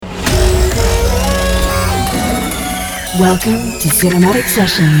Welcome to Cinematic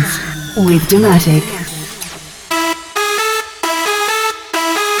Sessions with Dematic.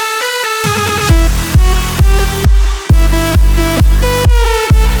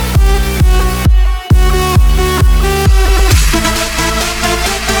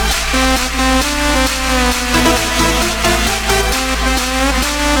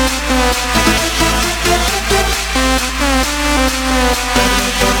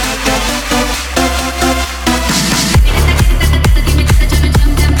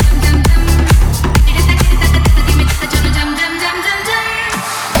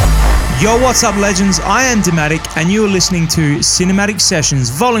 Yo, what's up, legends? I am Dematic, and you are listening to Cinematic Sessions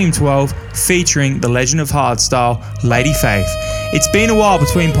Volume 12, featuring the legend of hardstyle, Lady Faith. It's been a while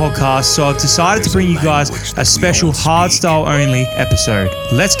between podcasts, so I've decided to bring you guys a special hardstyle-only episode.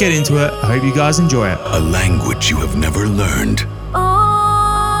 Let's get into it. I hope you guys enjoy it. A language you have never learned.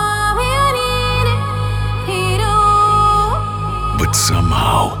 But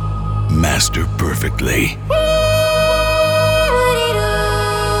somehow mastered perfectly.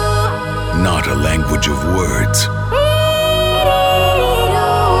 Not a language of words,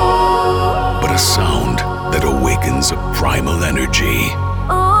 but a sound that awakens a primal energy.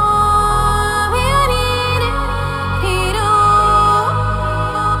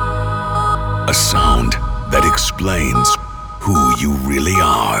 A sound that explains who you really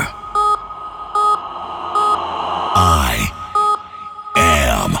are. I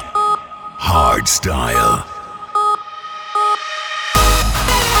am hardstyle.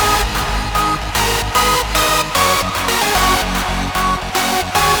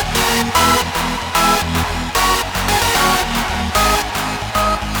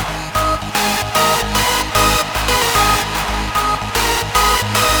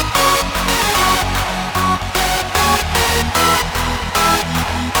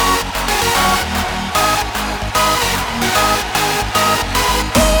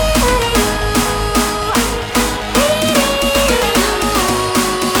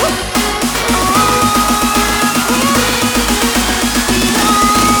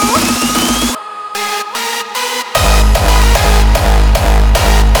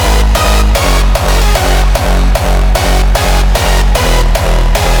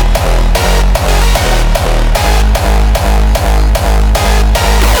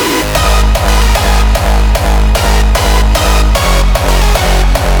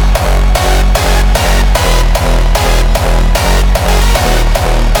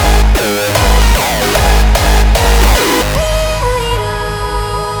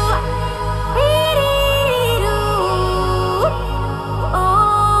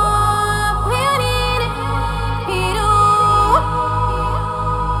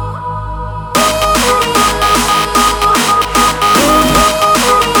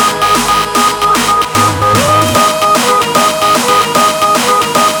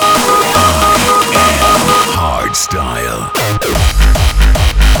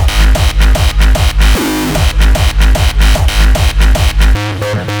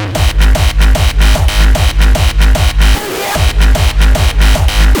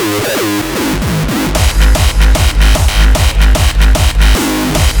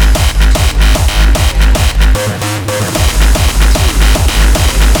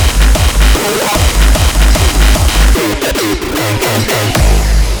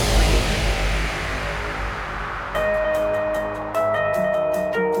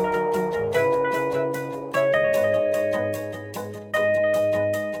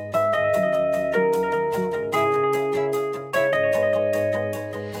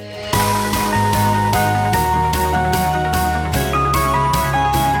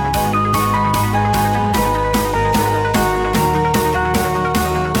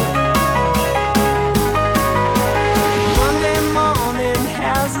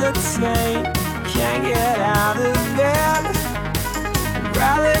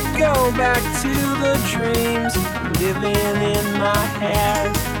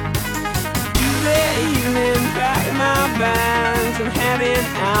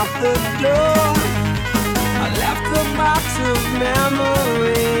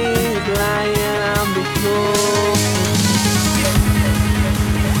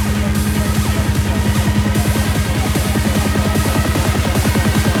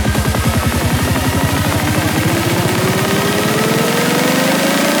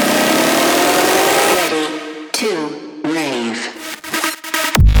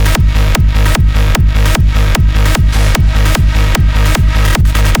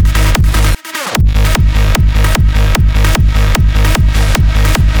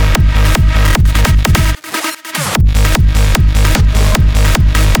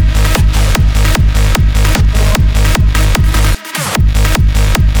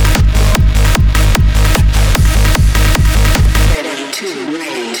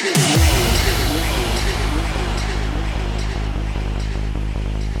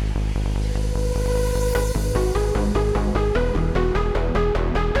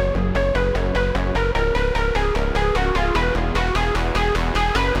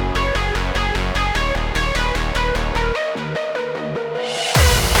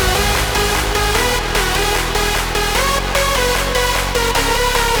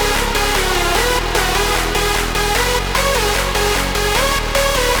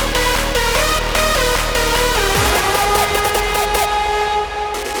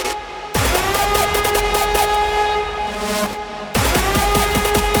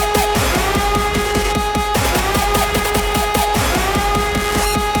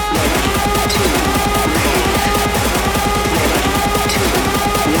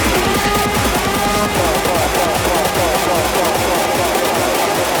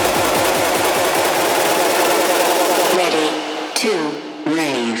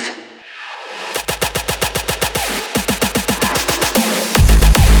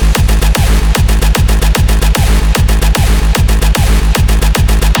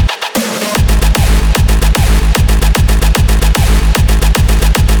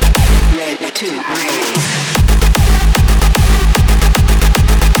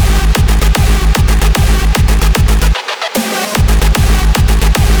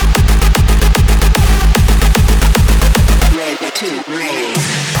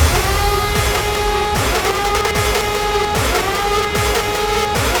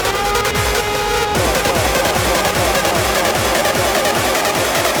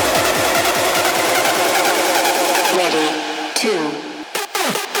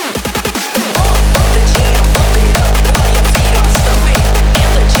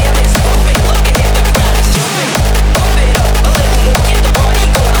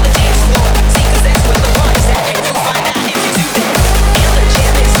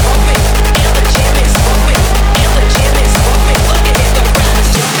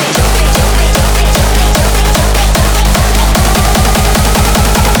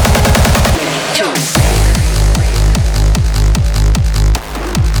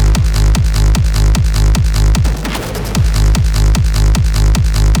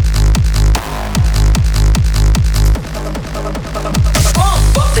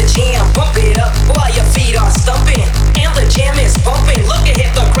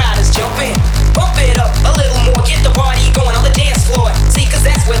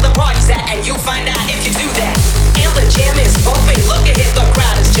 and you'll find out if you do that. And the jam is bumping, look ahead, the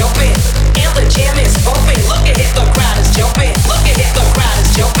crowd is jumping. And the jam is bumping, look ahead, the crowd is jumping. Look ahead, the crowd is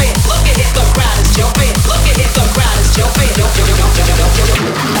jumping. Look ahead, the crowd is jumping. Look ahead, the crowd is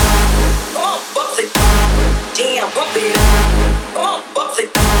jumping. Come on, bump it, jam, bump it. Come on, bump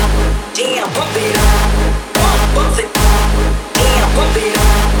it, jam, bump it. Come on, bump it, jam, bump it.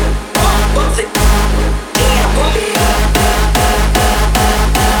 Come on, bump it, jam, bump it.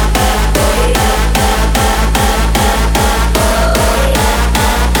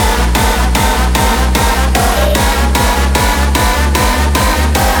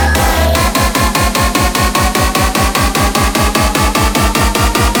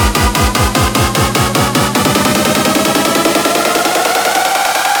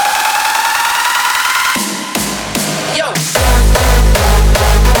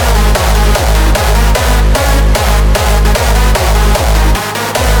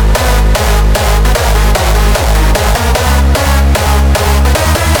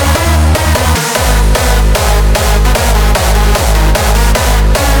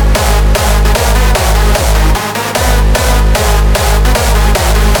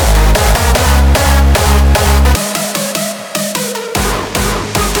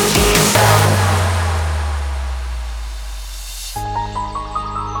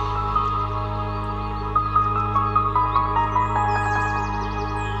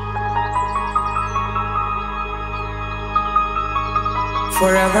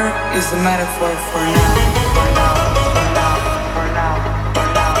 Forever is a metaphor for now.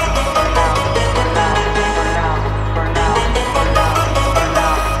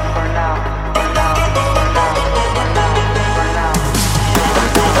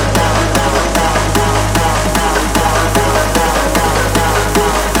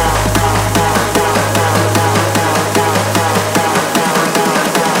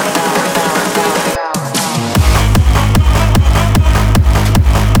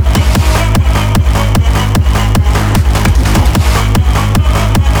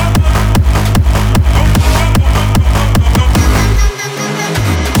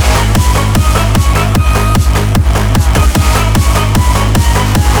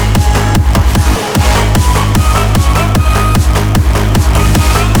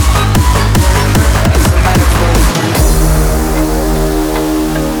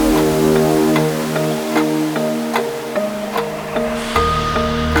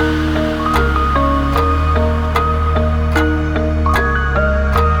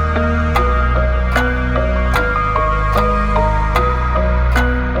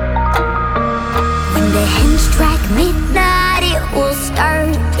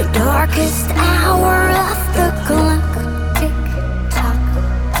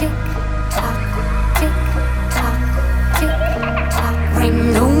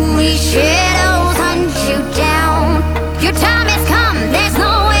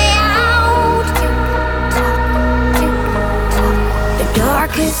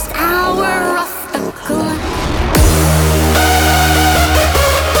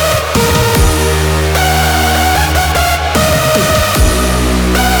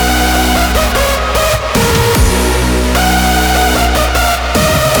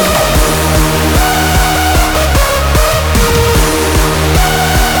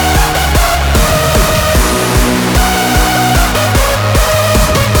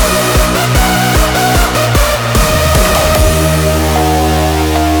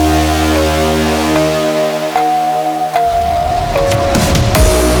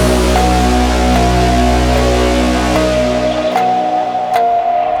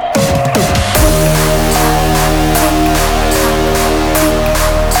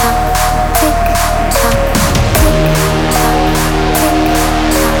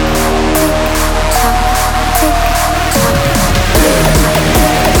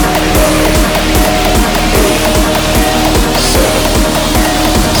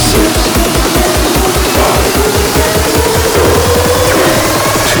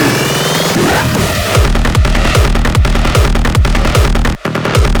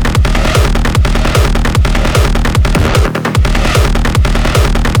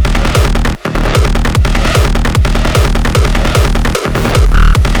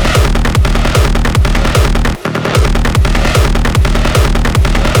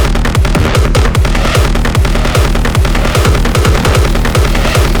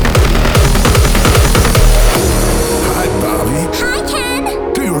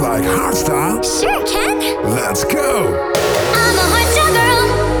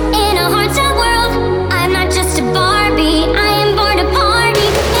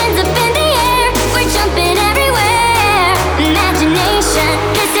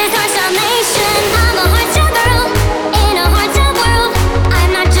 This is our summit.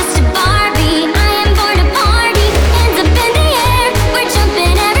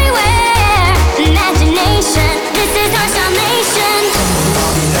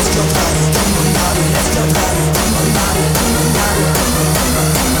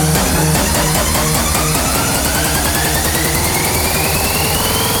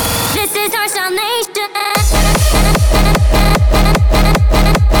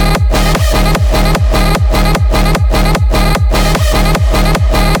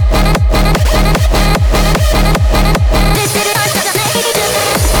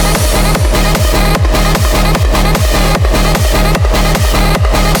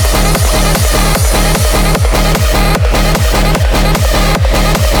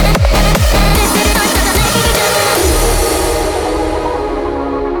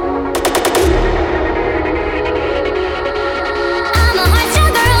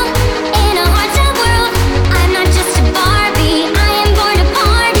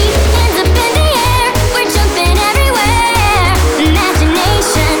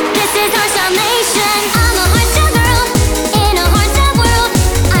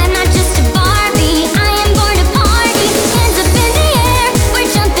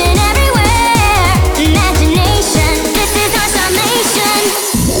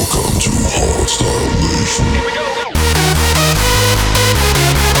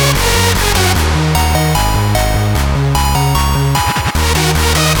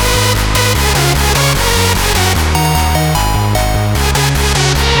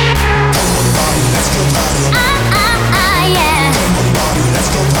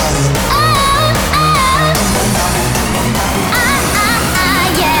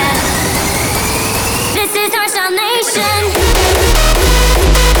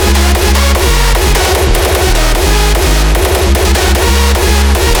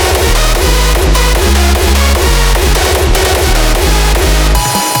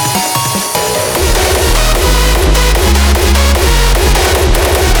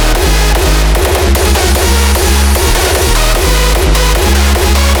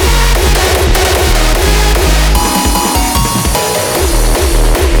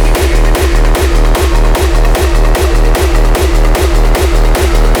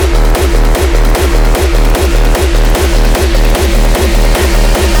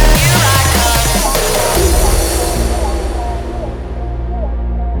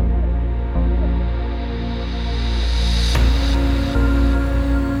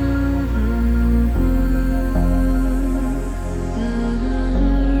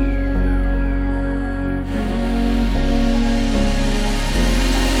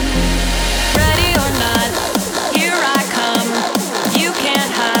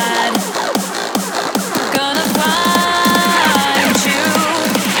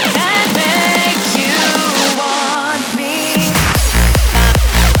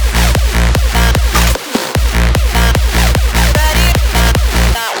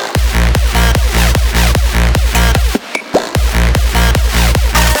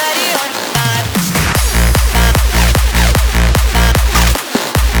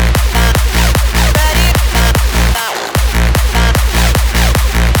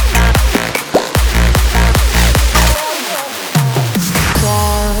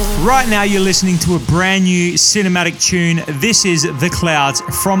 Right now you're listening to a brand new cinematic tune. This is The Clouds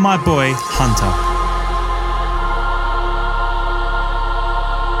from my boy Hunter.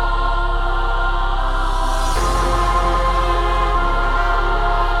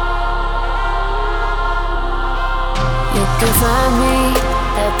 You can find me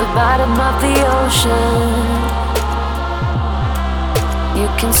at the bottom of the ocean. You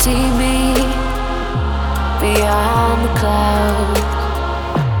can see me beyond the clouds.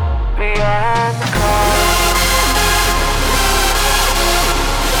 Beyond the clouds.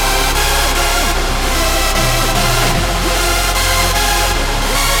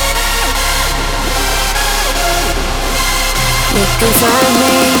 You can find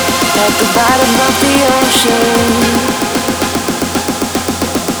me at the bottom of the ocean.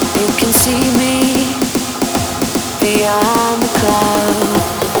 You can see me beyond the clouds.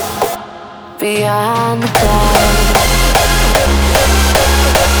 Beyond the clouds.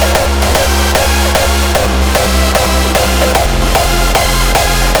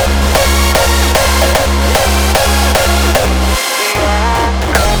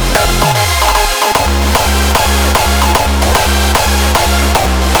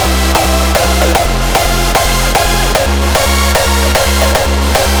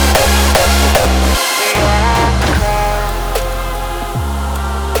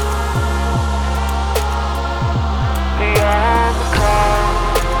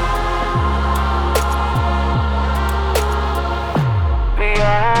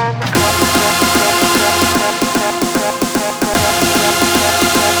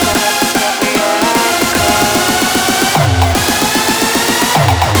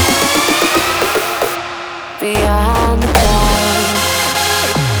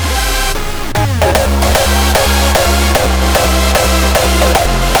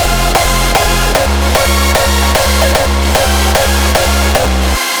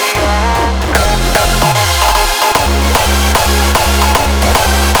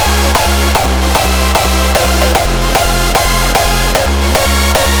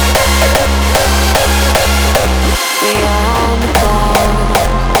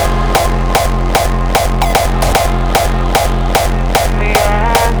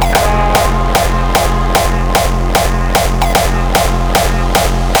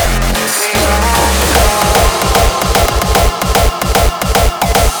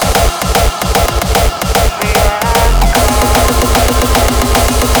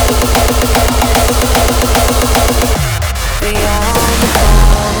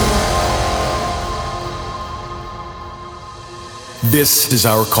 This is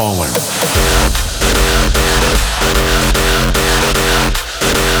our calling.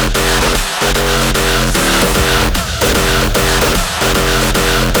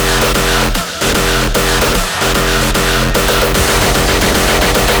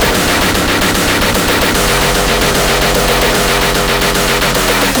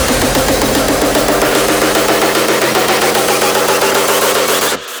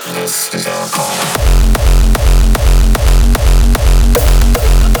 This is our calling.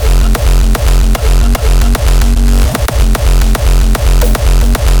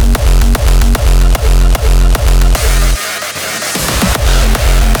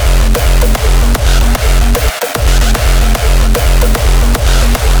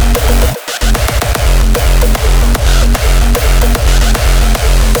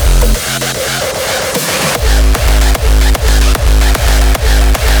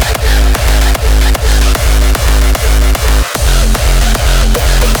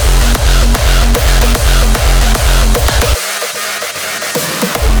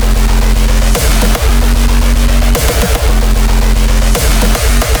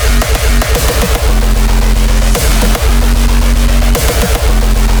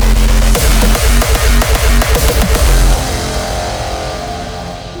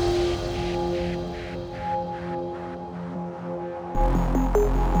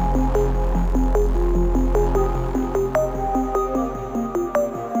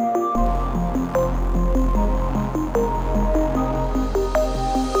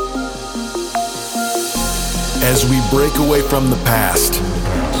 As we break away from the past,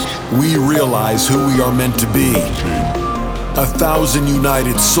 we realize who we are meant to be. 1,000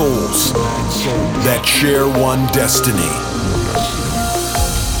 united souls that share one destiny.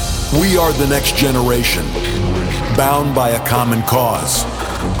 We are the next generation, bound by a common cause,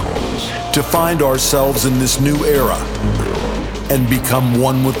 to find ourselves in this new era and become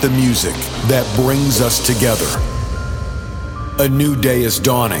one with the music that brings us together. A new day is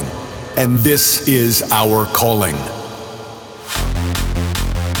dawning, and this is our calling.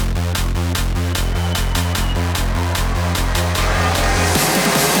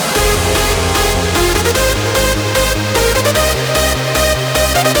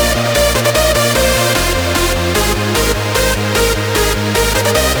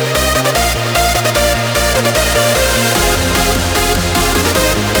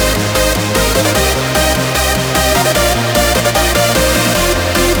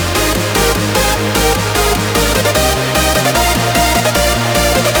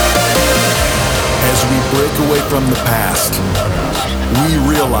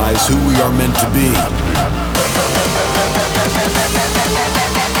 realize who we are meant to be.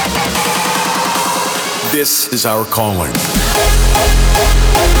 This is our calling.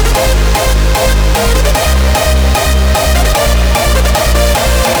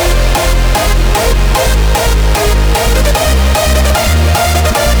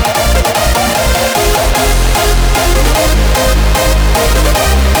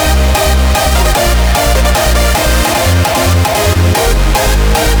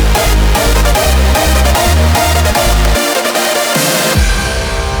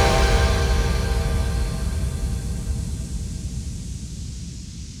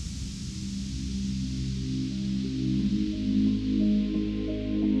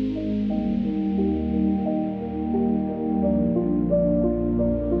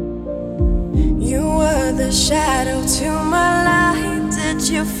 Shadow to my light, did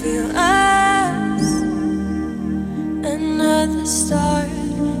you feel us? Another star,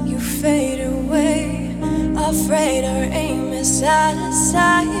 you fade away. Afraid our aim is out of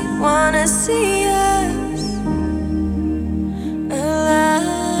sight. Wanna see us alive.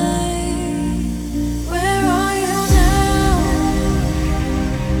 Where are you now?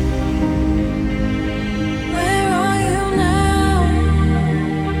 Where are you now?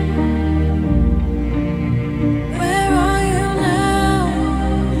 Where are you now?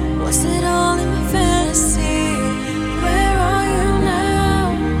 Was it all in my fantasy? Where are you now?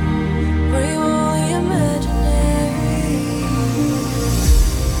 Were you only imaginary?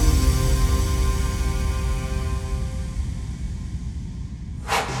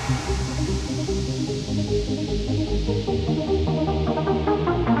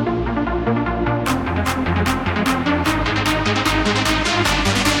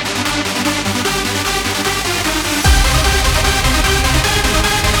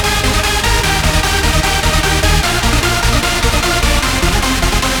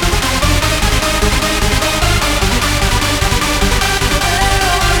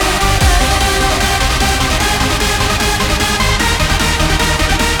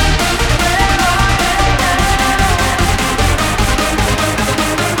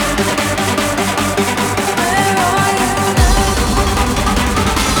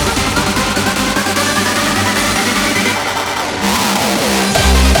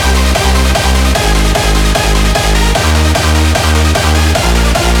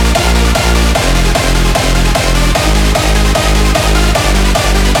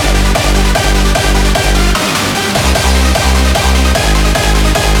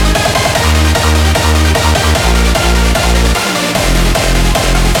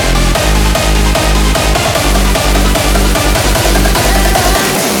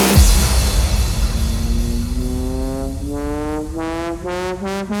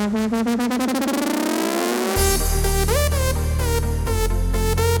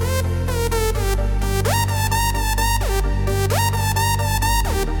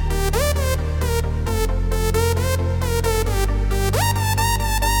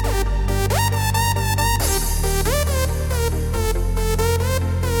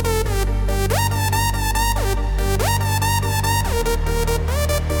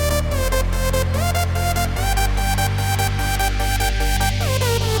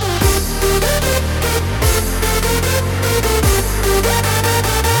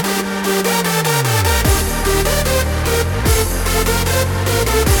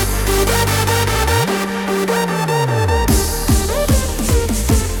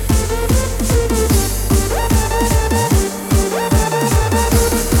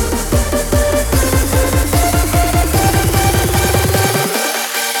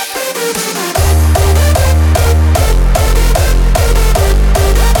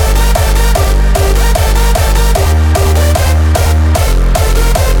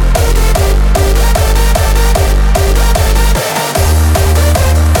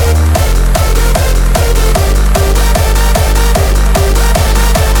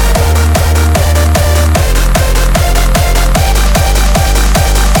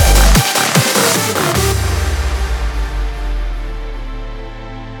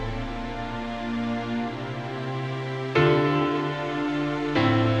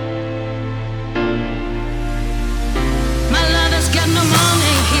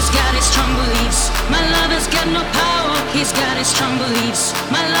 He's got his strong beliefs.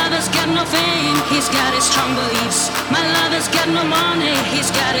 My lover's got no fame. He's got his strong beliefs. My lover's got no money. He's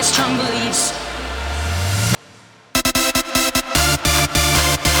got his strong beliefs.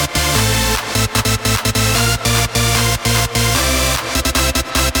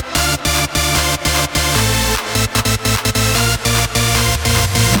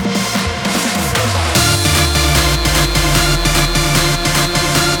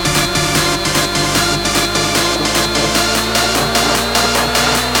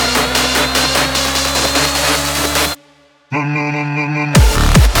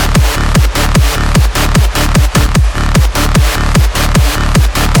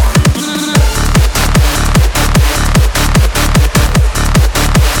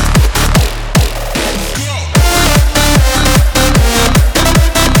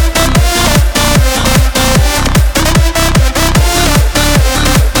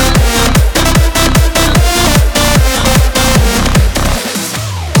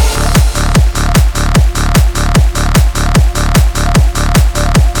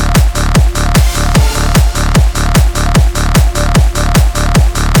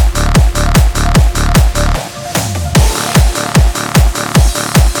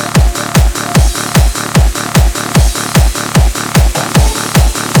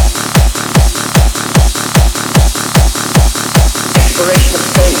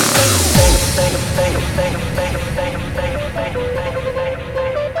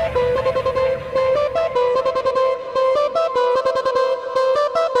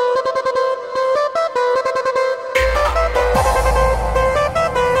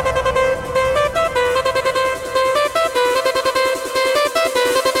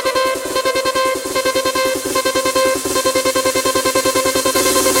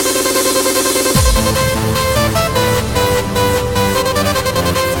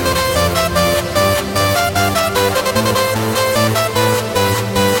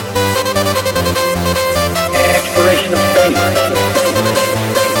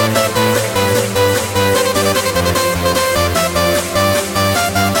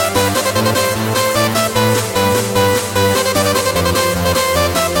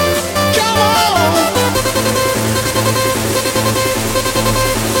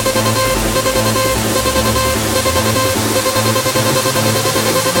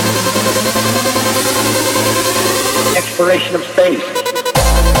 exploration of space.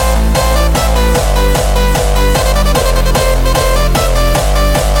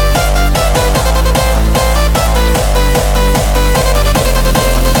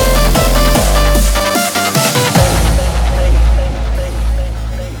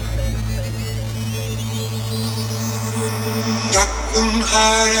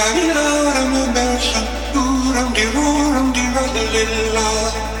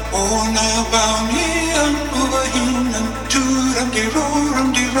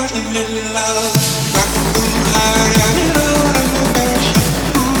 Love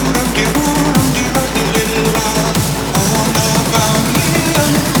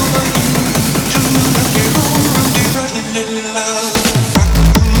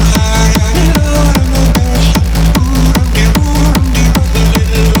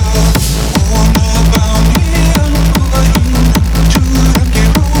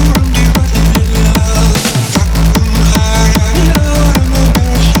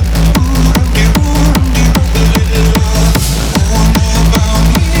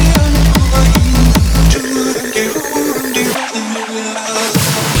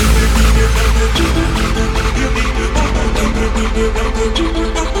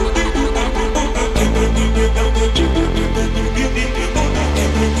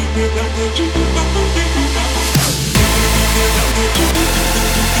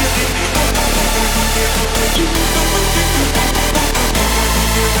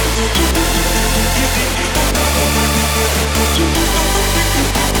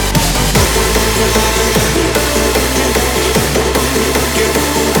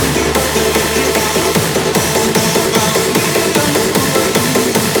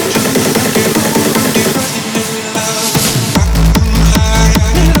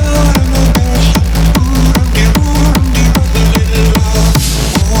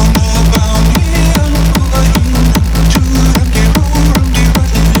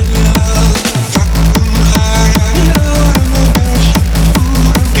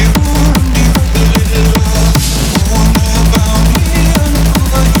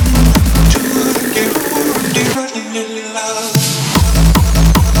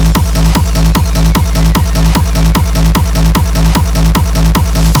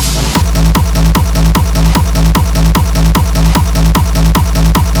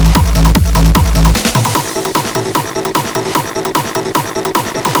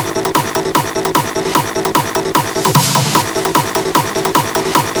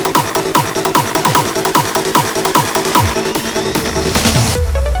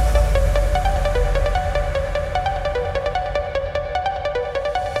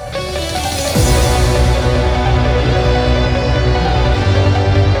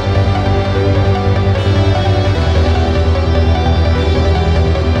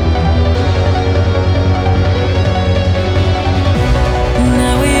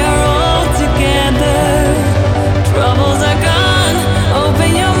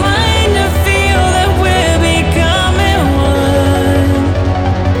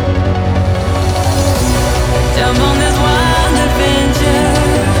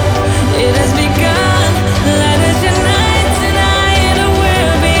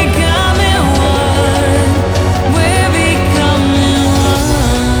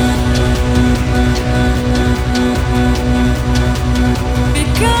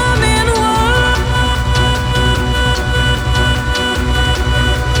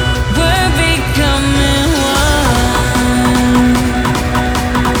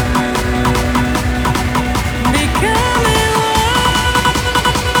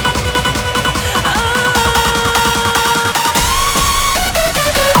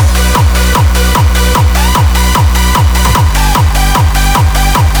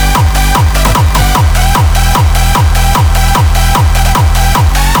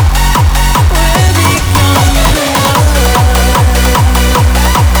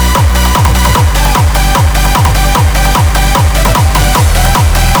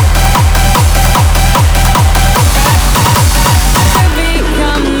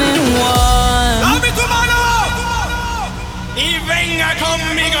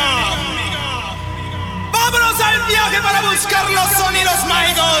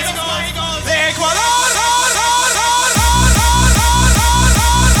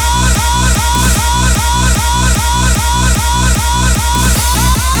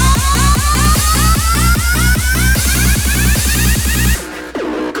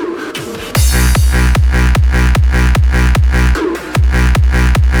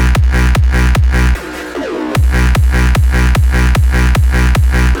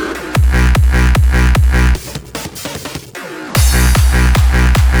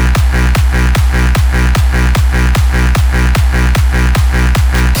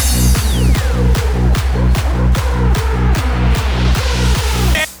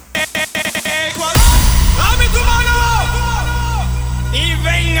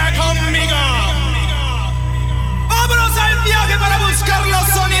venga conmigo. Vámonos al viaje para buscar los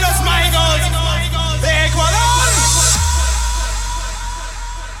sonidos mágicos de Ecuador.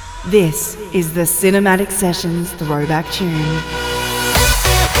 This is the Cinematic Sessions throwback tune.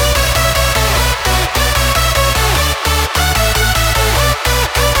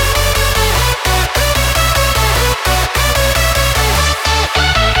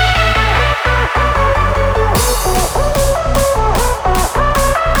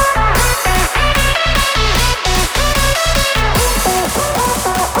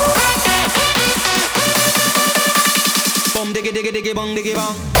 Diggy bong diggy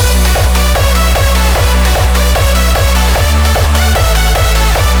bong.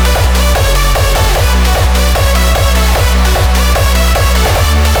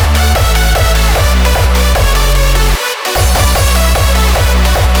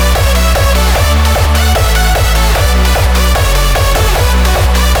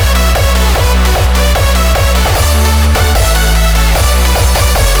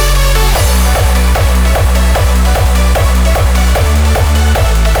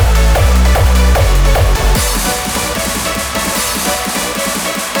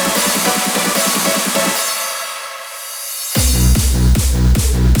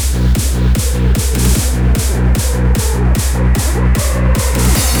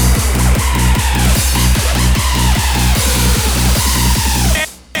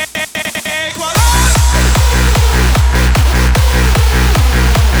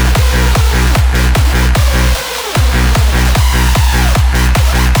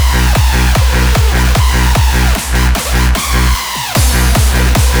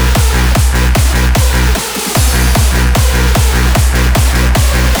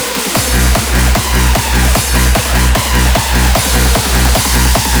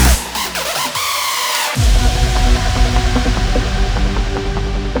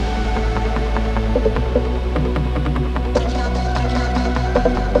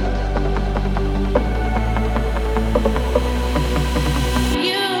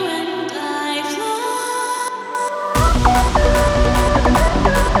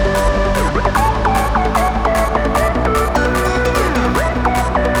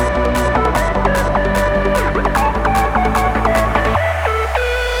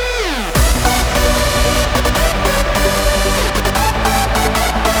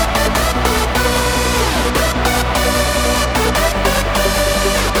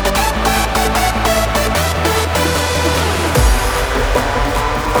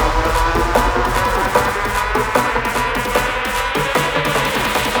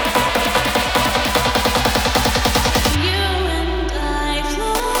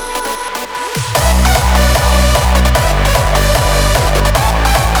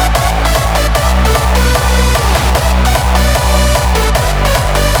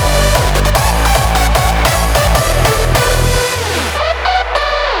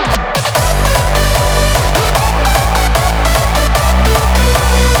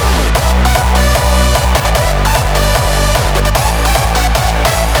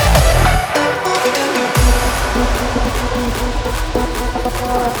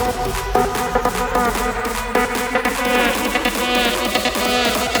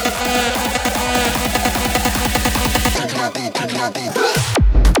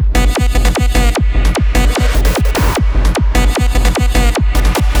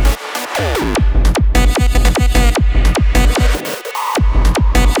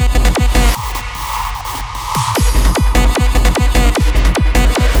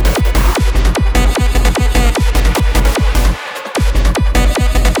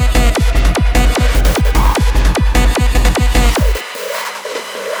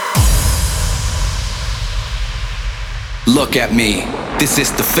 Look at me, this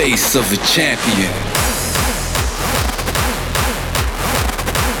is the face of a champion.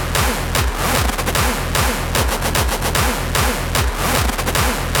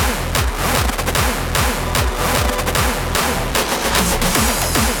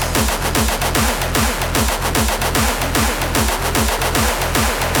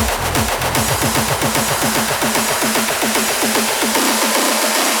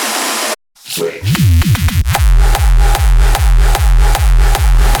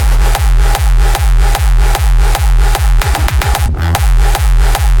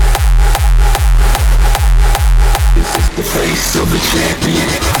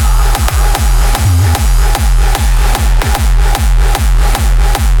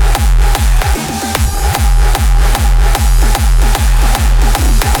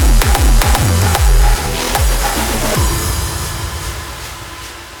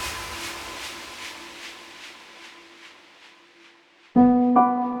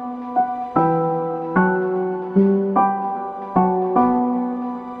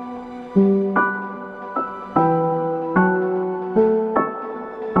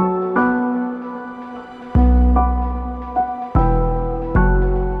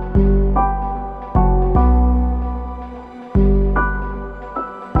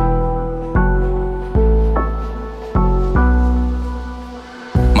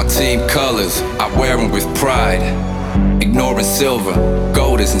 with pride. Ignoring silver,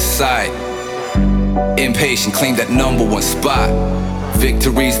 gold is inside. Impatient, claim that number one spot.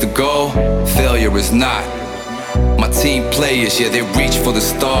 Victory's the goal, failure is not. My team players, yeah, they reach for the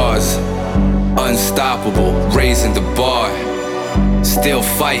stars. Unstoppable, raising the bar. Still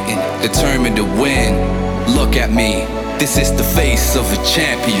fighting, determined to win. Look at me, this is the face of a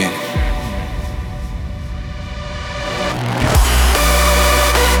champion.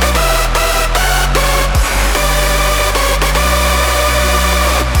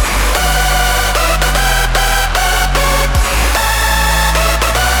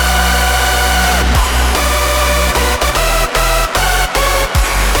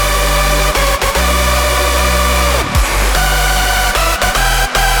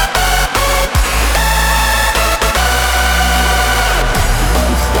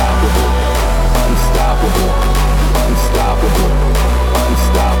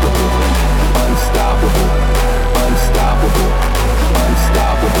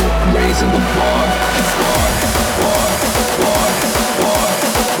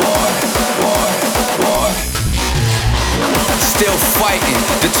 Still fighting,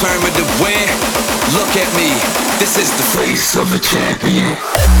 determined to win. Look at me, this is the face of a champion.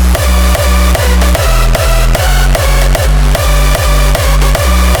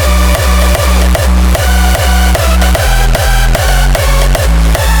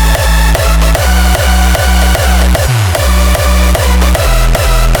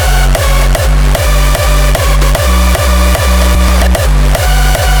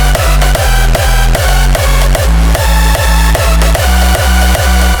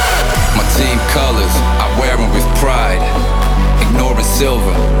 Colors, I wear them with pride. Ignoring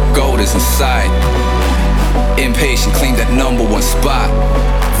silver, gold is inside. Impatient, claim that number one spot.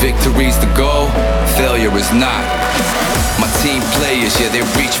 Victory's the goal, failure is not. My team players, yeah, they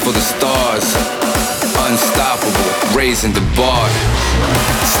reach for the stars. Unstoppable, raising the bar.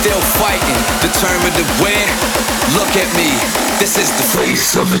 Still fighting, determined to win. Look at me, this is the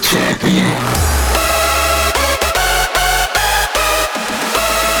face of a champion.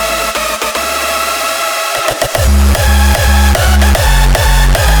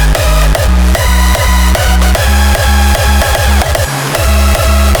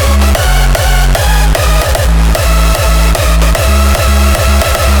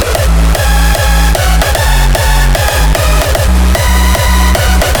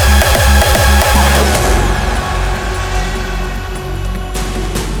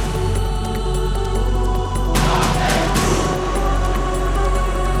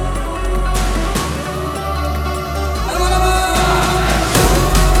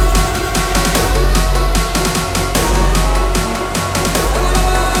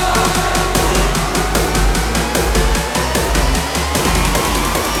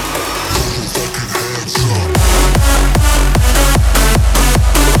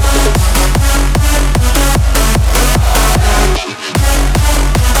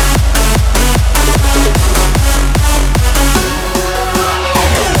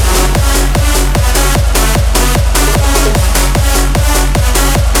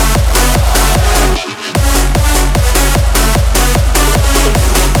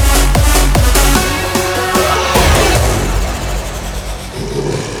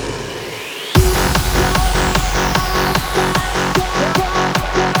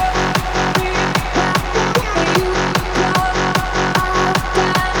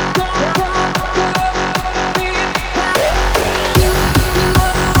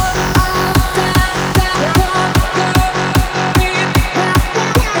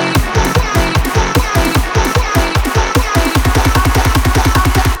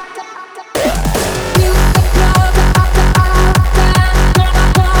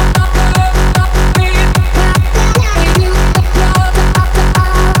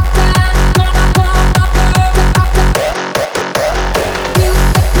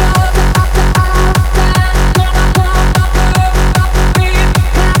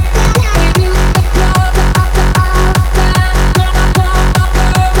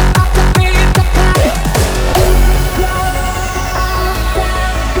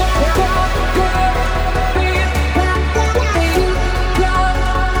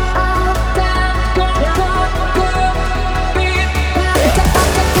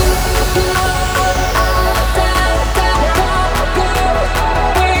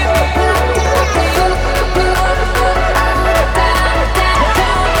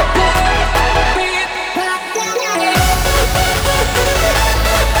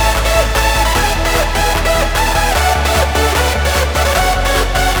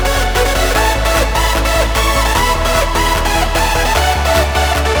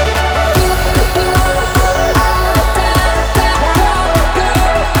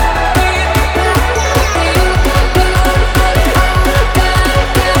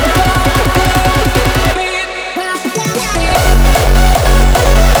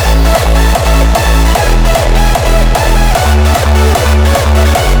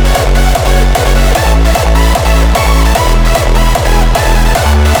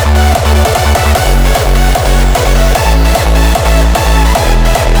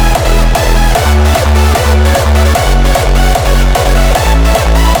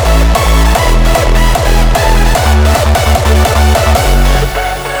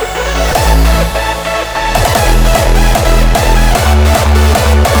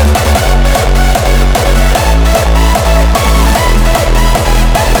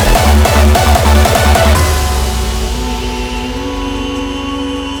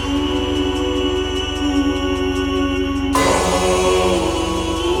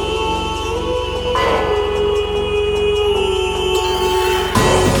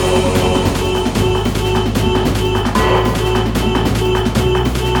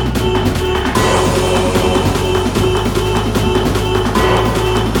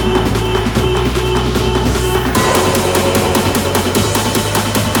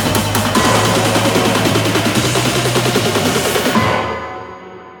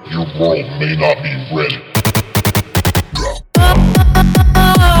 may not be ready.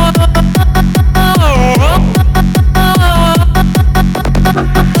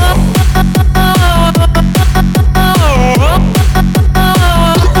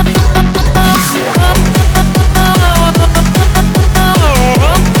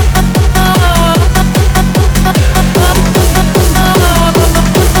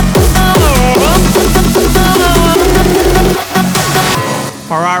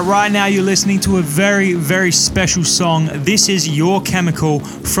 Right now you're listening to a very, very special song. This is Your Chemical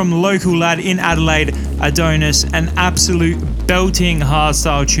from local lad in Adelaide, Adonis, an absolute belting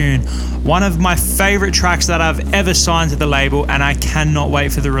hardstyle tune. One of my favourite tracks that I've ever signed to the label, and I cannot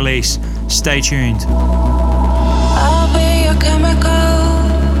wait for the release. Stay tuned. I'll be your chemical.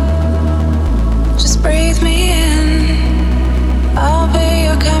 Just breathe me in. I'll be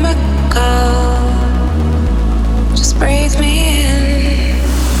your chemical. Just breathe me in.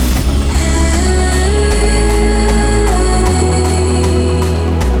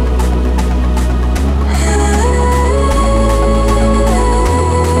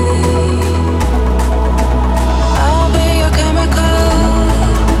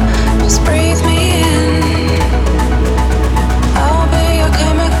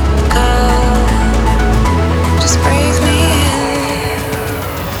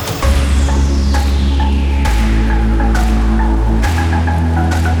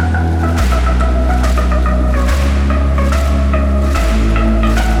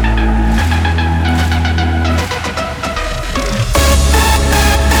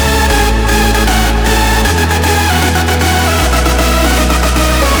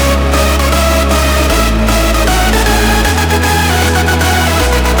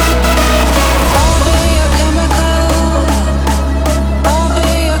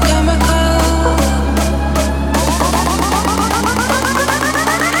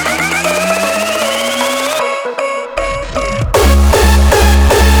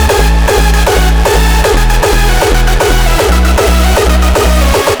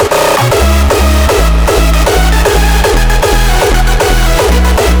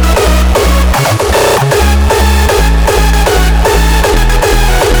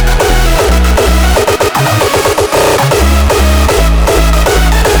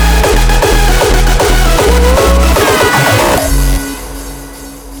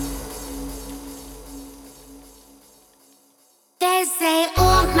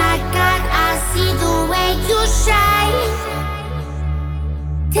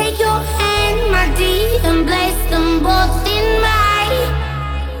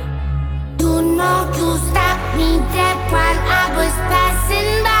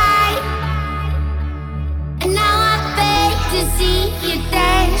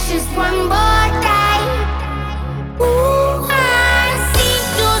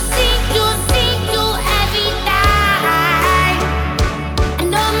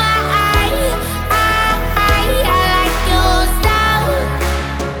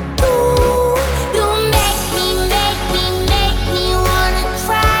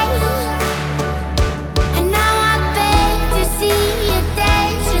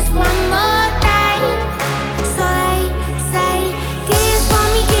 Say, say, dance for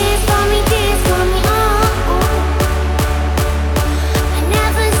me.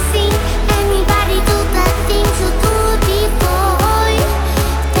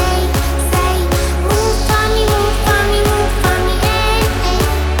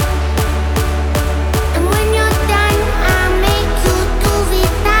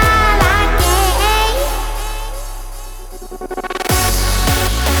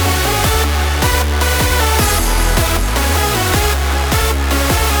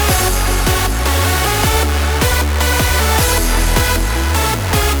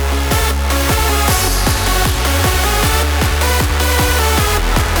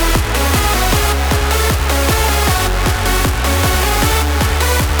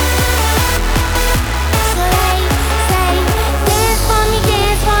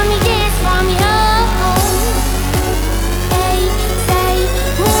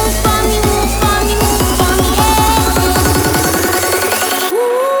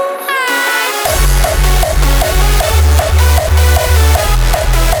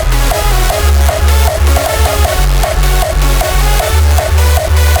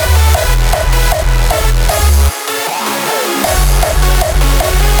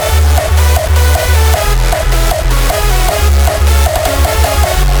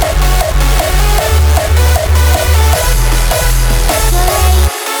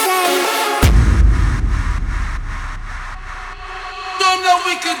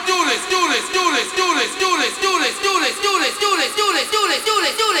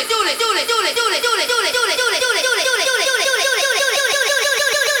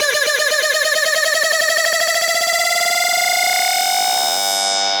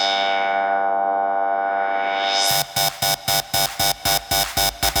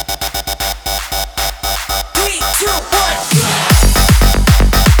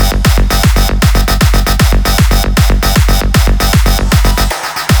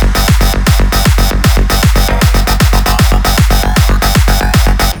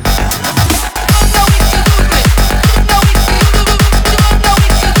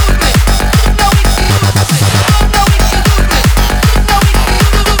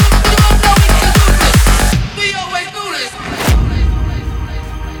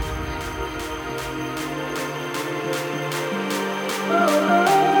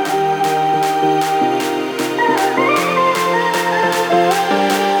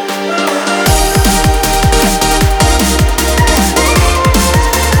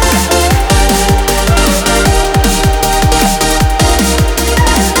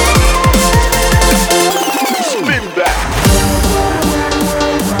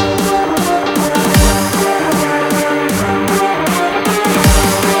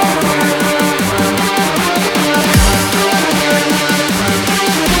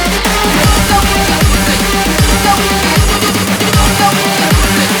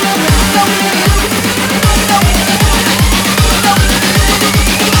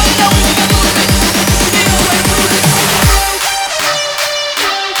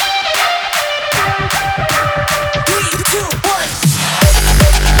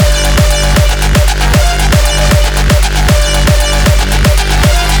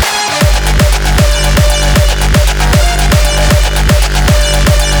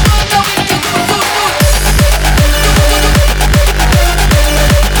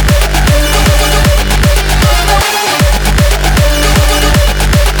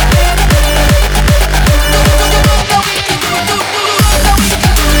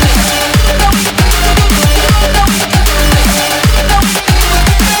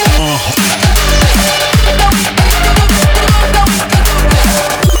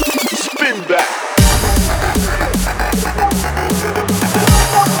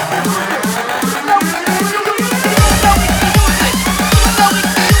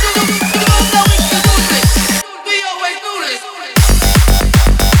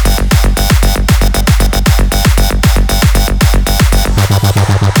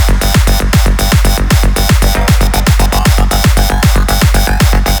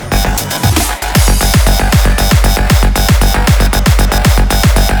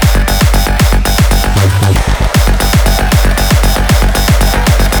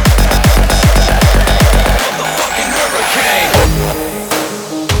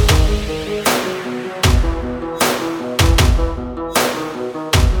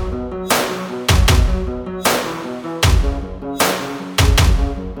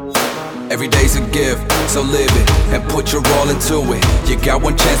 Every day's a gift, so live it and put your all into it. You got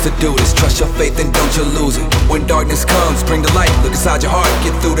one chance to do this, trust your faith and don't you lose it. When darkness comes, bring the light, look inside your heart,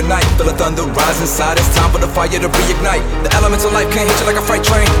 get through the night. Feel the thunder rise inside, it's time for the fire to reignite. The elements of life can't hit you like a freight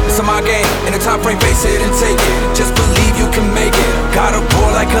train. It's a mind game, in a time frame, face it and take it. Just believe you can make it. Gotta roar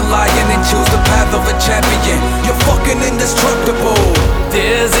like a lion and choose the path of a champion. You're fucking indestructible.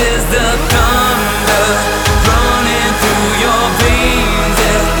 This is the thunder running through your veins.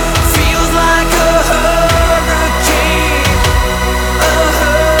 It feels like a hurricane, a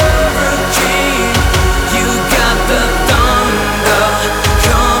hurricane. You got the thunder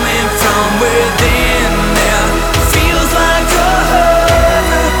coming from within. It feels like a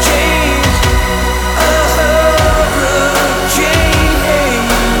hurricane, a hurricane,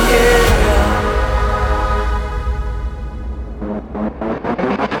 yeah.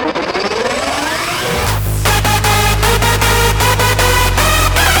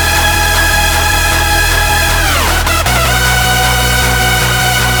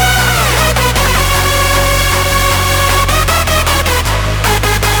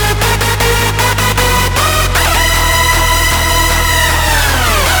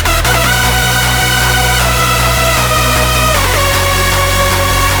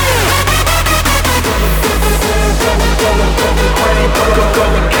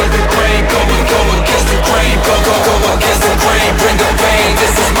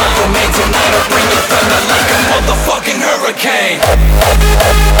 Hurricane.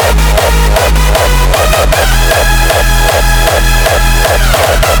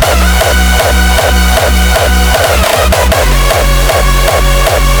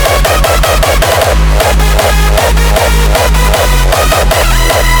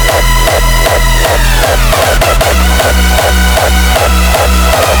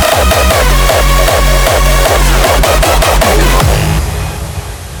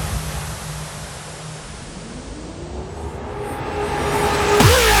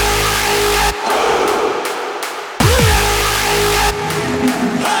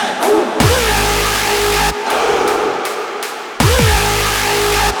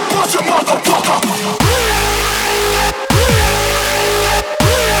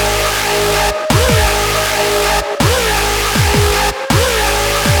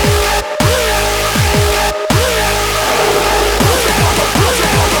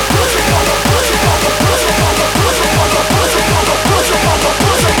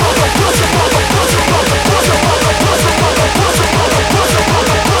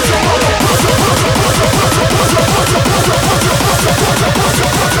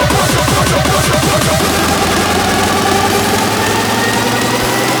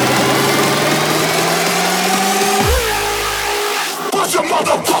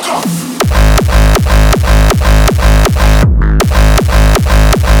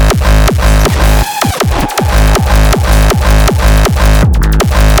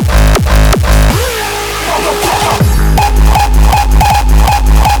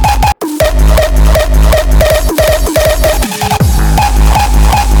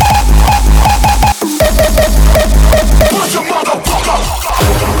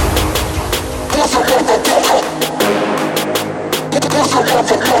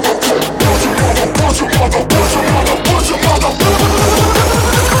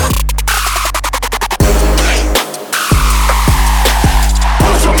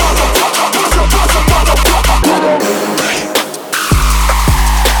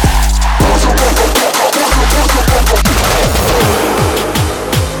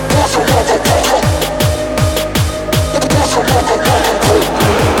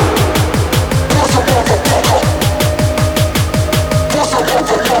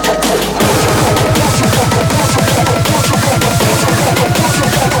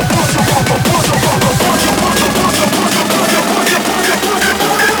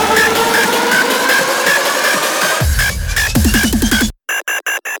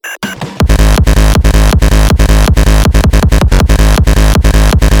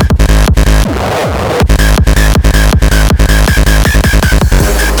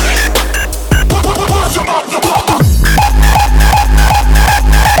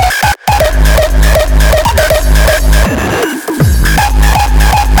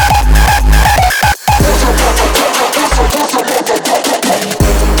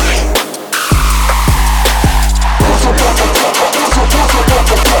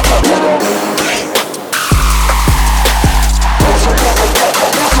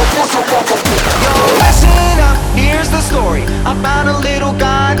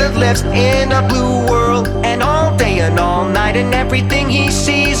 lives in a blue world, and all day and all night, and everything he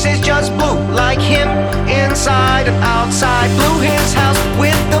sees is just blue. Like him, inside and outside. Blue his house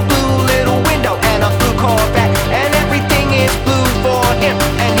with the blue little window and a blue Corvette, and everything is blue for him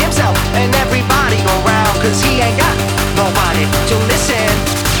and himself and everybody around, 'cause he ain't got nobody to listen.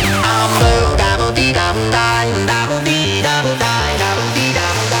 I'm blue, dabble-dee-dabble-die, dabble-dee-dabble-die,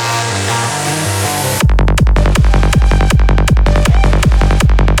 dabble-dee-dabble-die.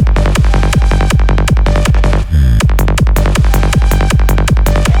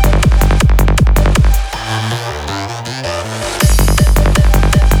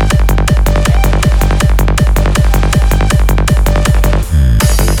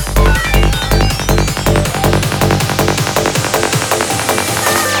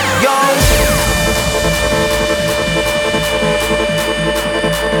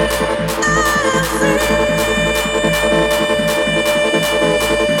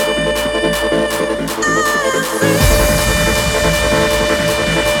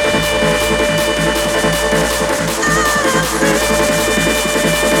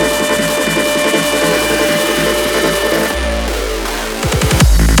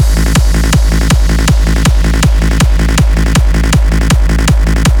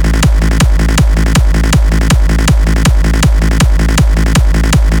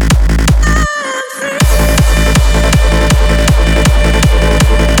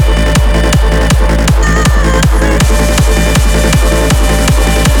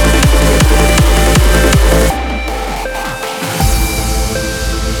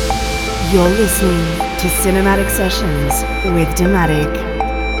 You're listening to Cinematic Sessions with Dematic.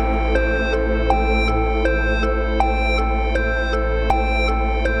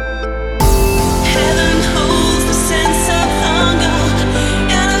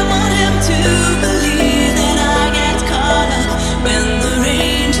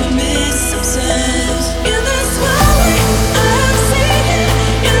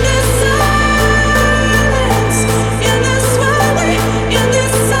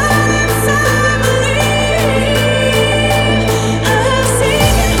 I've seen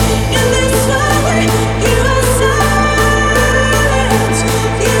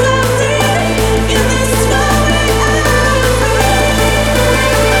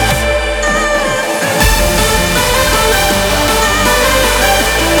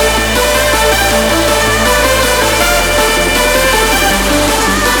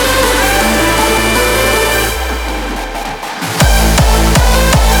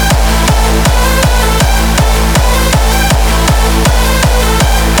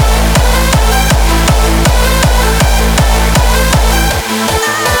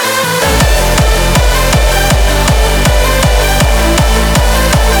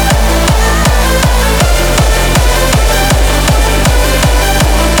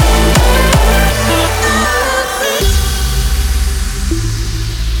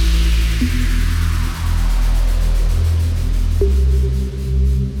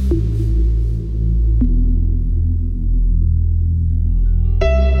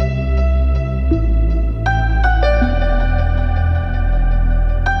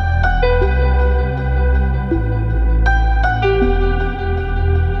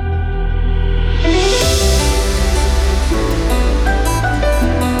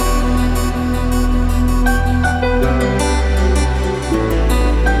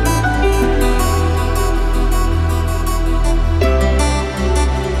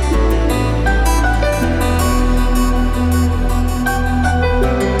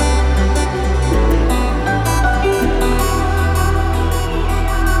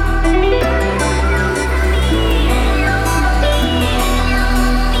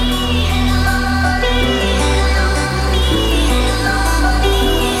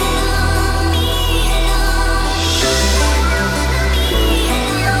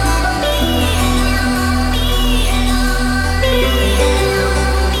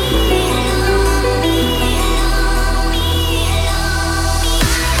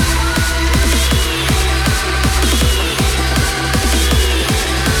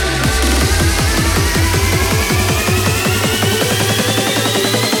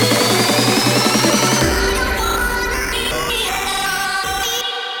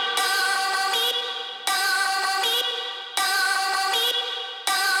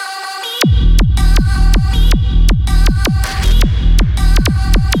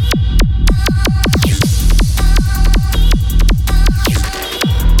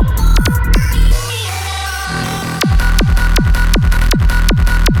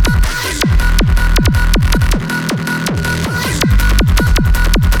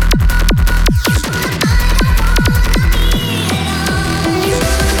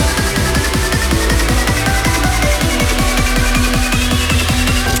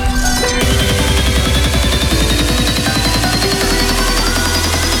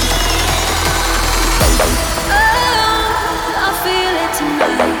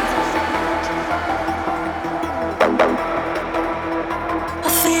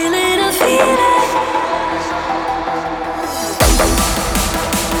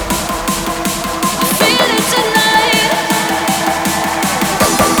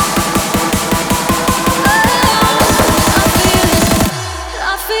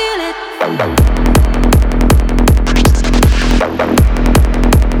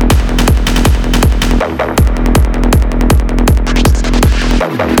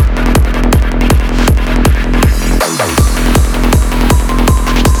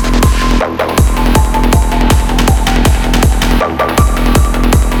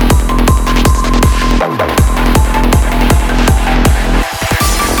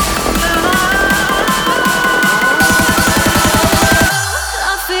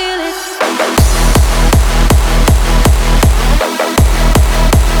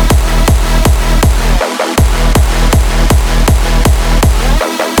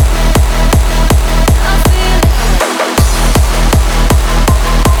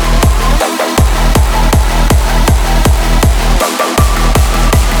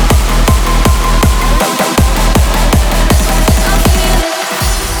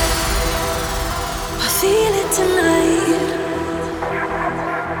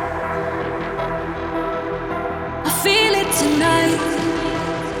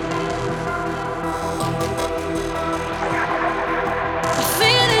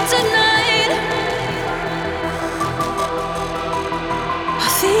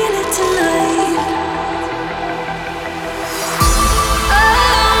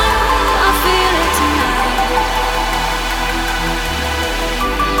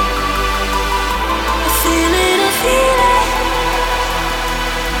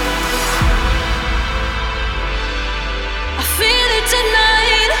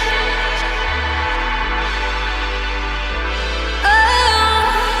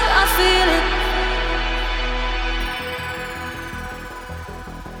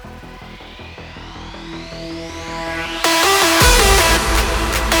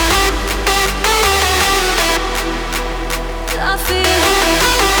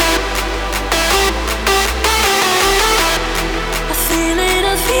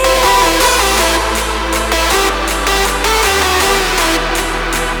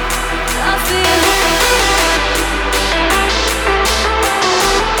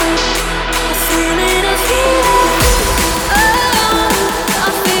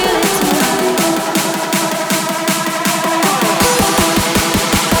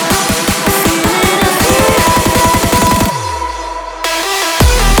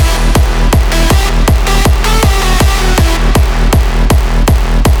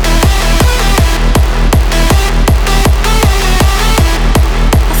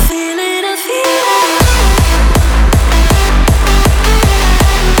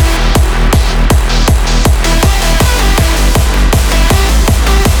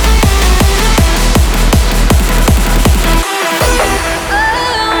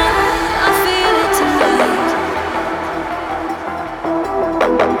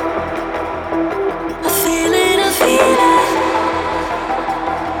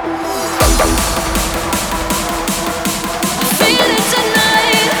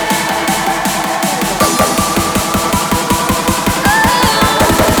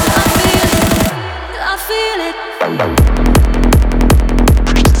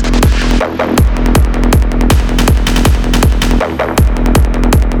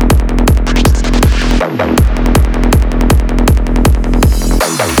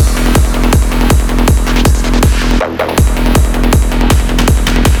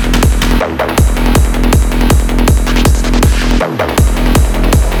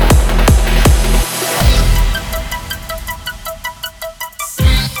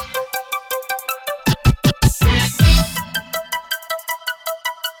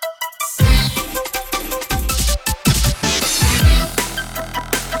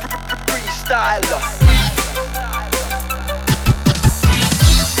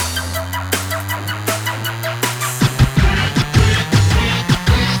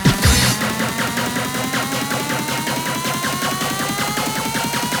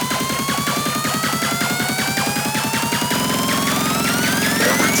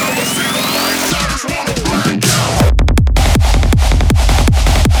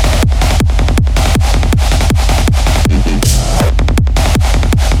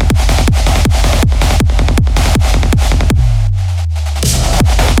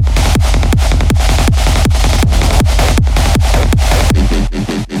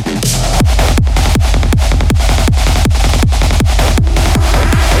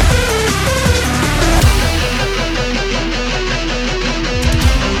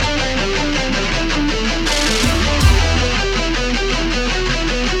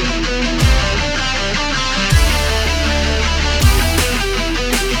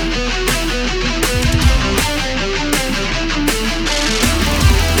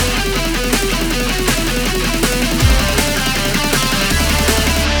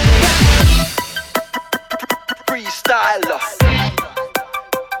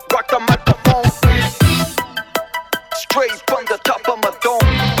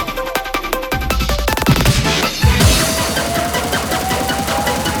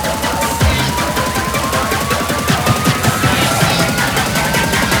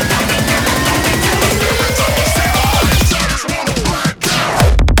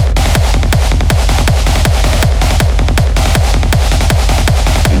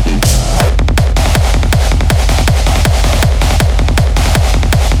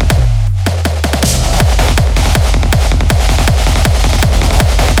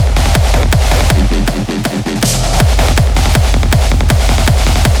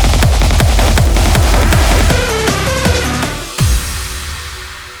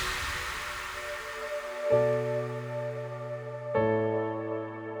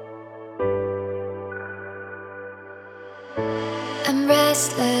I'm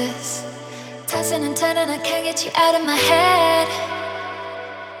restless, tossing and turning, I can't get you out of my head.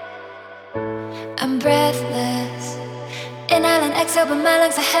 I'm breathless, inhale and exhale, but my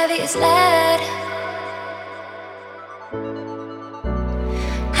lungs are heavy as lead.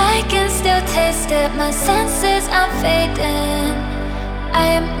 I can still taste it, my senses are fading. I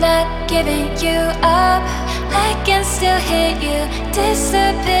am not giving you up, I can still hear you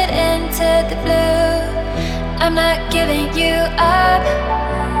disappear into the blue. I'm not giving you up.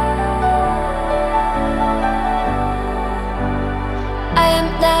 I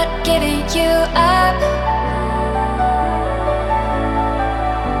am not giving you up.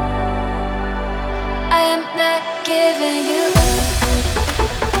 I am not giving you up.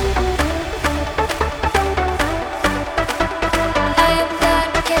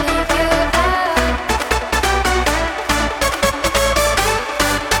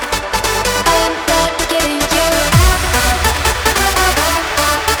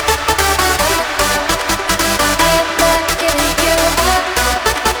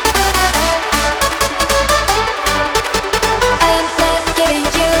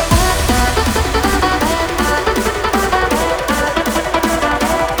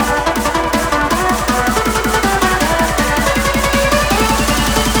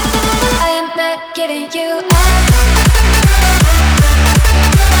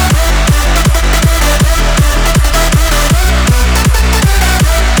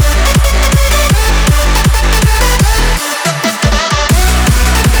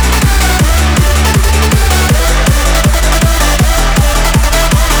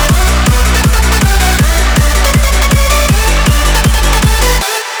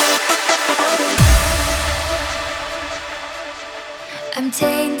 I'm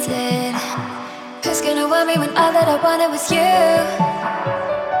tainted. Who's gonna want me when all that I wanted was you?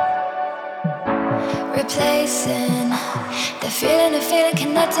 Replacing the feeling of feeling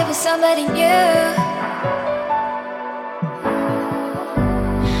connected with somebody new.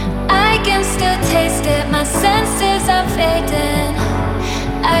 I can still taste it, my senses are fading.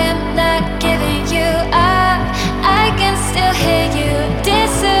 I am not giving you up.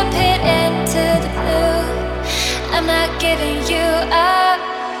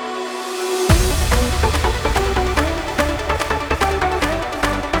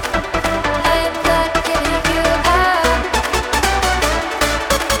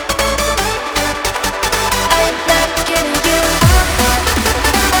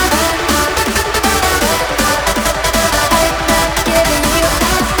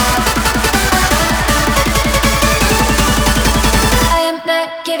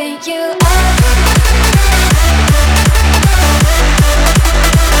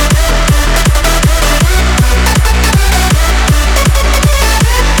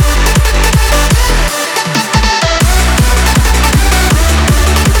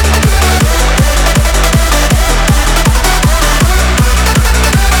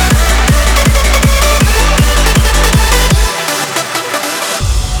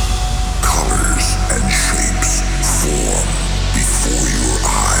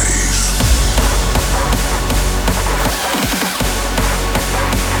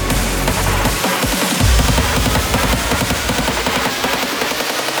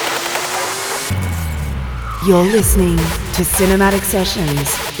 You're listening to Cinematic Sessions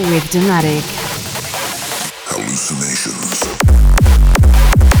with Dematic. Hallucinations.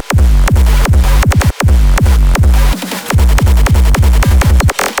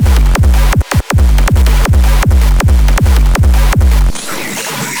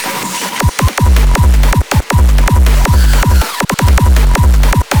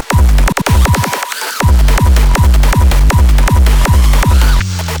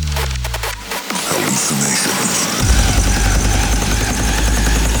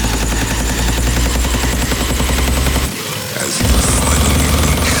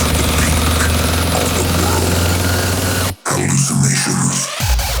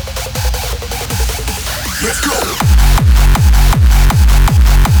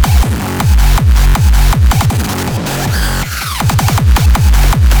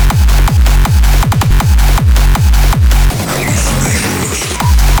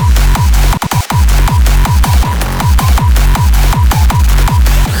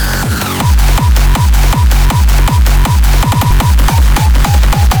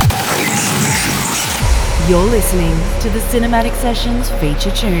 You're listening to the Cinematic Sessions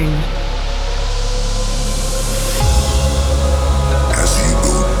feature tune. As you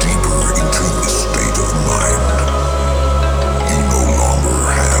go deeper into the state of mind, you no longer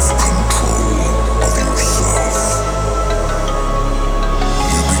have control of yourself.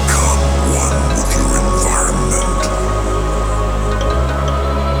 You become one with your environment.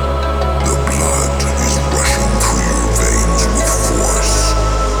 The blood is rushing through your veins with force.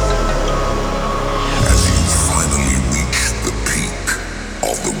 As you finally reach the peak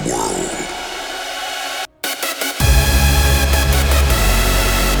of the world.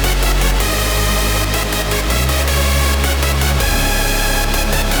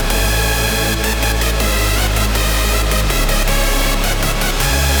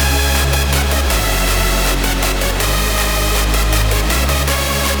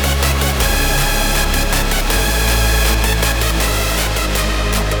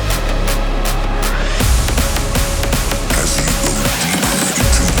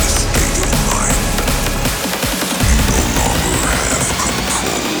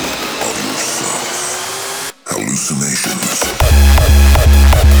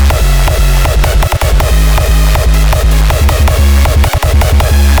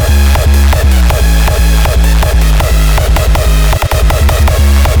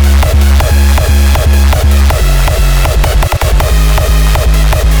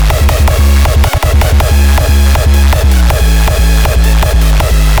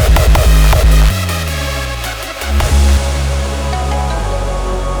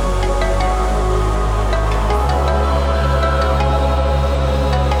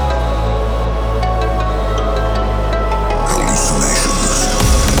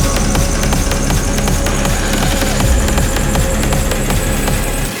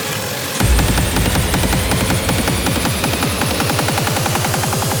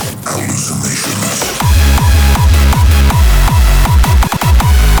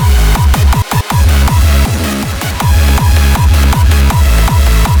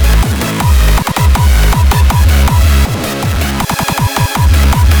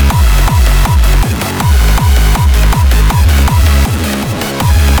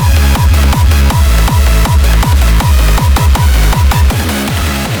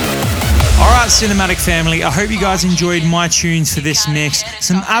 Cinematic family, I hope you guys enjoyed my tunes for this mix.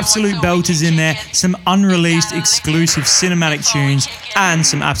 Some absolute belters in there, some unreleased exclusive cinematic tunes, and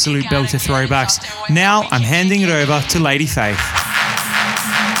some absolute belter throwbacks. Now I'm handing it over to Lady Faith.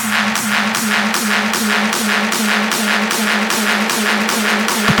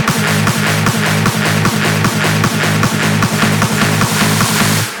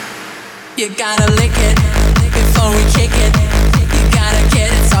 You gotta lick it before we kick it. You gotta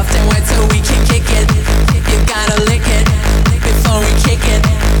get it soft and wet so we can kick it. You gotta lick it before we kick it.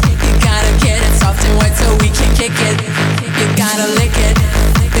 You gotta get it soft and wet so we can kick it. You gotta lick it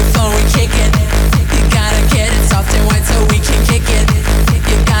before we kick it. You gotta get it soft and wet so we can kick it.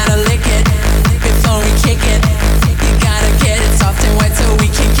 You gotta lick it before we kick it. You gotta get it soft and wet so we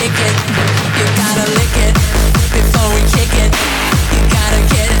can kick it. You gotta lick it before we kick it. You gotta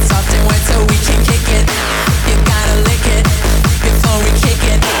get it soft and wet so we can kick it. You gotta lick it before we kick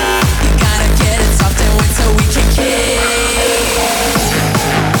it. You gotta get it soft and wet so we can kick it.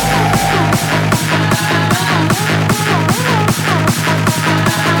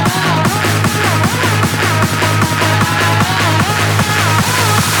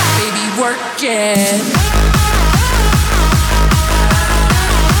 Baby, work it.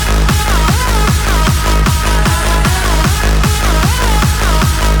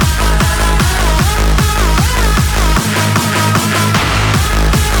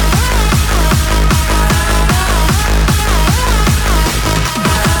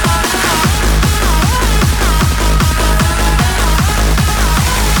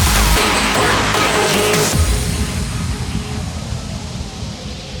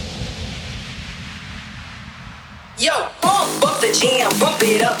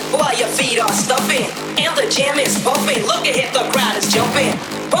 jump in.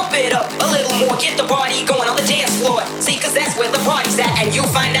 Pump it up a little more, get the party going on the dance floor. See, cause that's where the party's at, and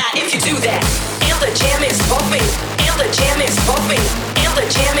you'll find out if you do that. And the jam is pumping, and the jam is pumping, and the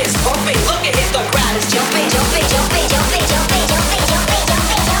jam is pumping. Look ahead, the crowd is jumping, jumping, jumping, jumping, jumping, jumping, jumping,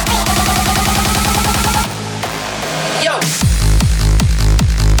 jumping, jumping. Yo.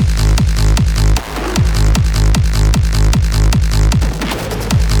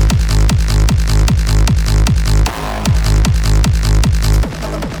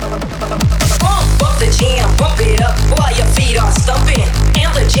 Pump it up while your feet are stumping. And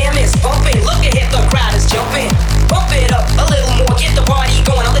the jam is pumping. Look ahead, the crowd is jumping. Pump it up a little more, get the party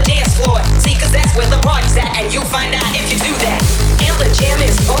going on the dance floor. See, cause that's where the party's at, and you'll find out if you do that. And the jam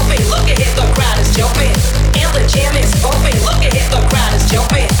is pumping. Look ahead, the crowd is jumping. And the jam is pumping. Look ahead, the crowd is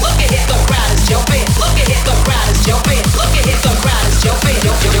jumping. Look ahead, the crowd is jumping. Look ahead, the crowd is jumping. Look ahead, the crowd is jumping.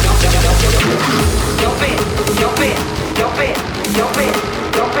 Jumping, jumping, jumping, jumping, jumping, jumping, jumping.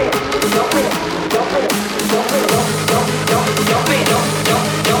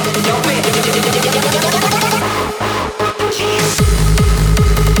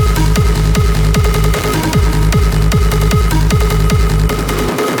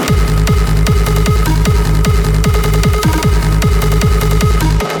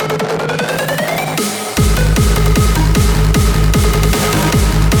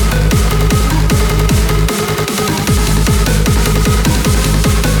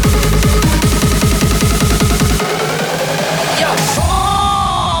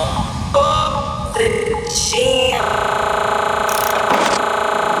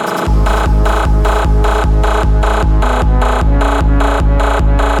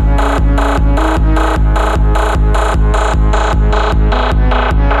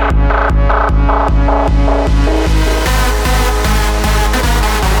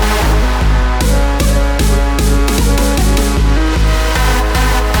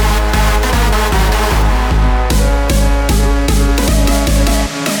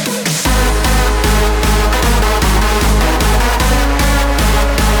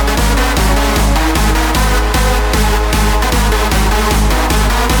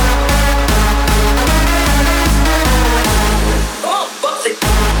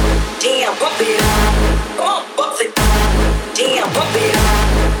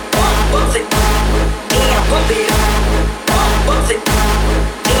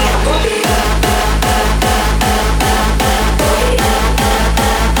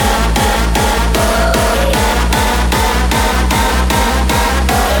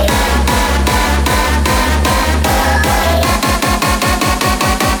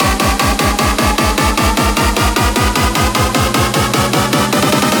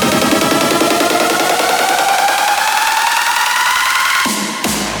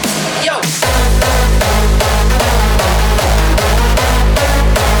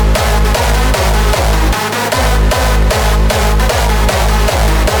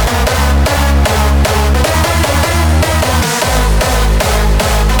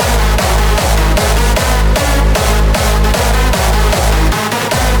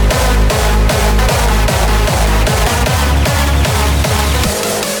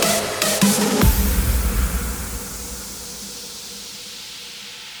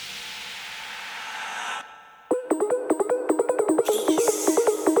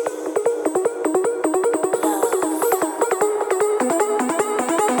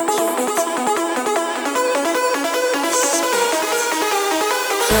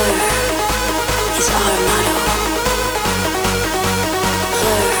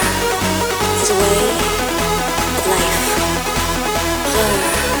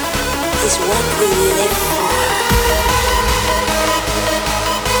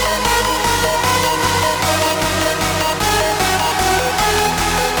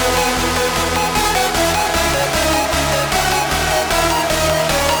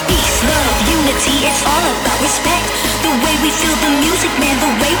 It's all about respect. The way we feel the music, man,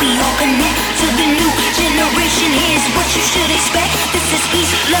 the way we all connect to the new generation. Here's what you should expect. This is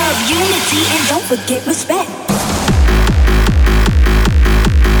peace, love, unity, and don't forget respect.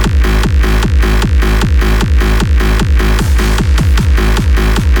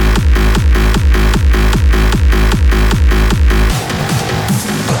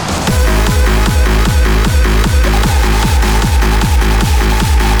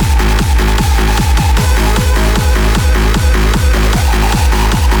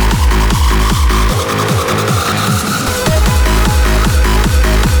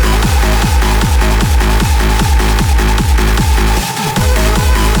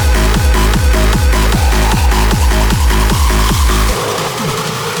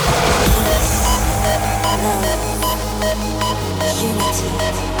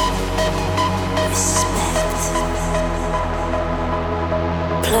 respect.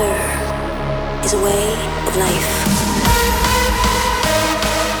 Plur is a way of life.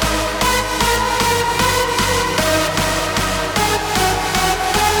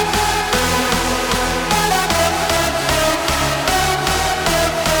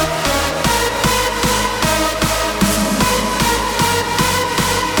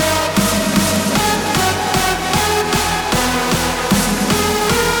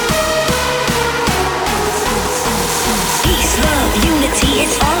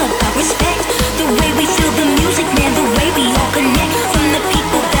 It's all about respect. The way we feel the music, man, the way we all connect. From the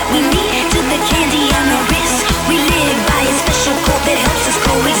people that we meet to the candy on our wrist, we live by a special code that helps us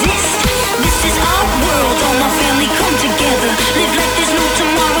coexist. This is our world, all my family come together. Live like there's no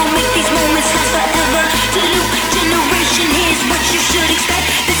tomorrow, make these moments last forever. The new generation, here's what you should expect.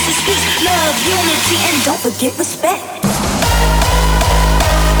 This is peace, love, unity, and don't forget respect.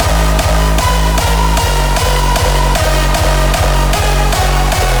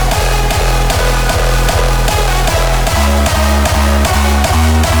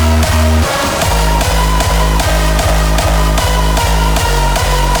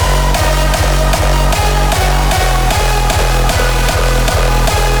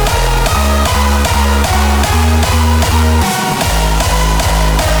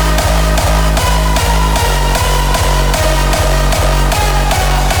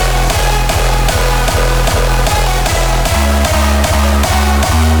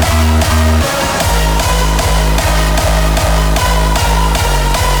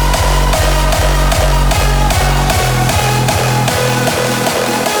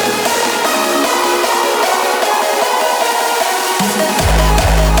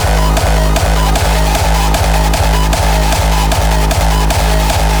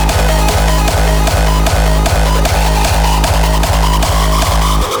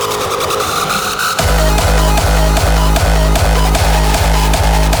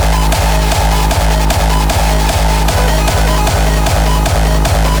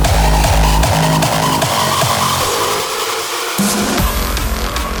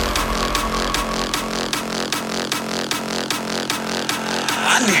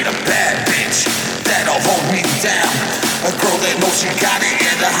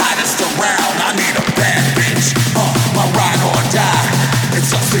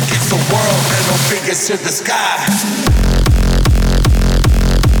 To the sky.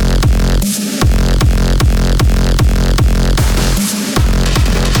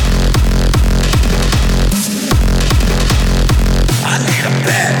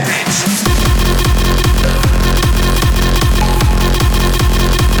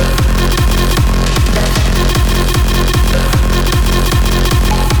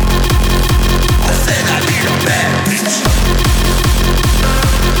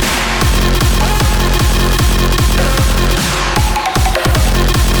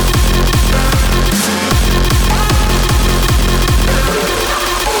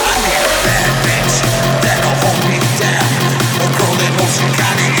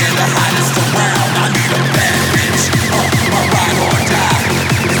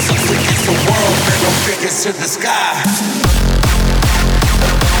 To the sky.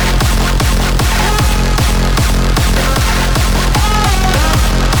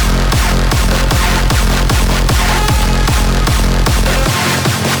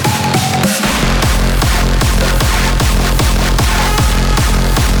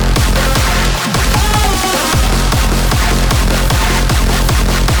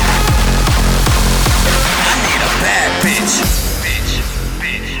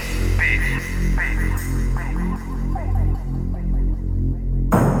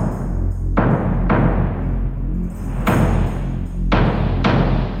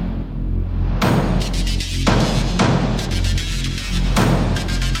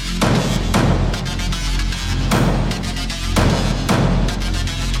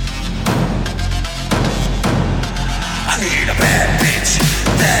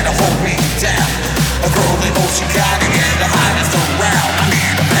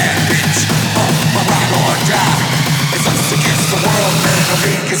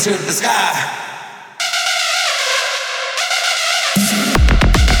 To the sky.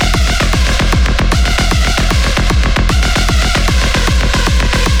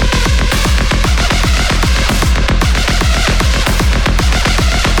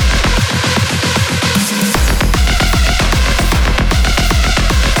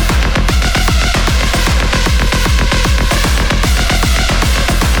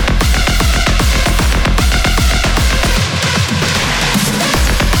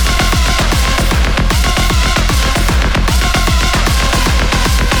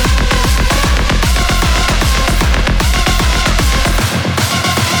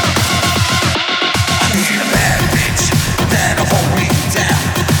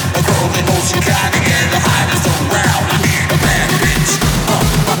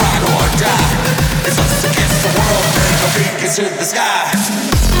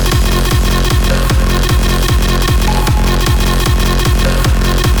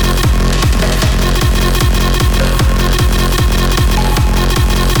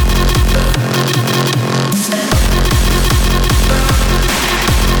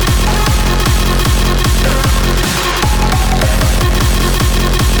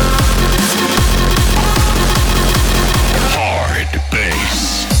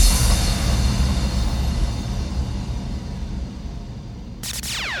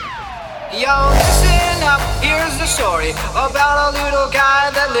 Yo, listen up, here's the story about a little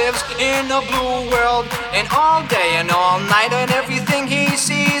guy that lives in a blue world. And all day and all night and everything he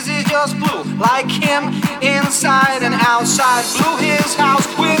sees is just blue. Like him, inside and outside. Blue his house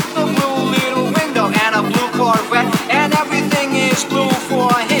with a blue little window and a blue Corvette. And everything is blue for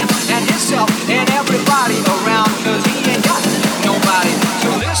him and himself and everybody around. Cause he ain't got nobody to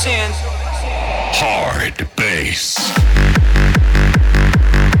listen. Hard bass.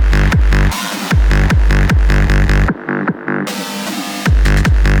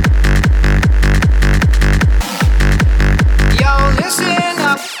 Listen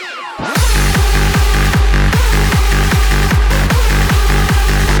up.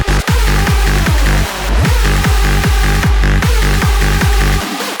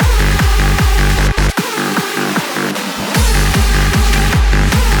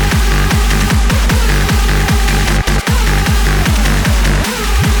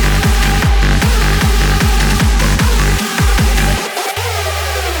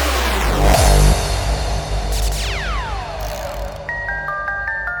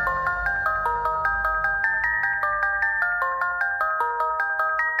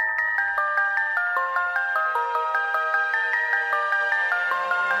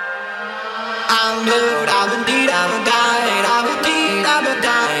 I'm blue, I'm indeed, I'm a died, I'm indeed, I'm a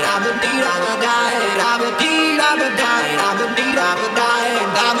died, I'm indeed, I'm a died, I'm indeed, I'm a died, I'm indeed, I'm a died,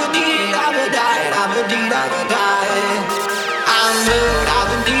 I'm indeed, I'm a died, I'm indeed, I'm a died. I'm blue, I'm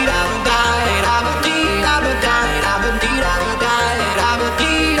indeed, I'm a died, I'm indeed, I'm a died, I'm indeed, I'm a died, I'm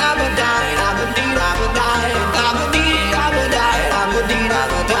indeed, I'm a died, I'm indeed, I'm a died, I'm indeed, I'm a died, I'm indeed,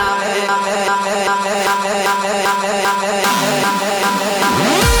 I'm a died.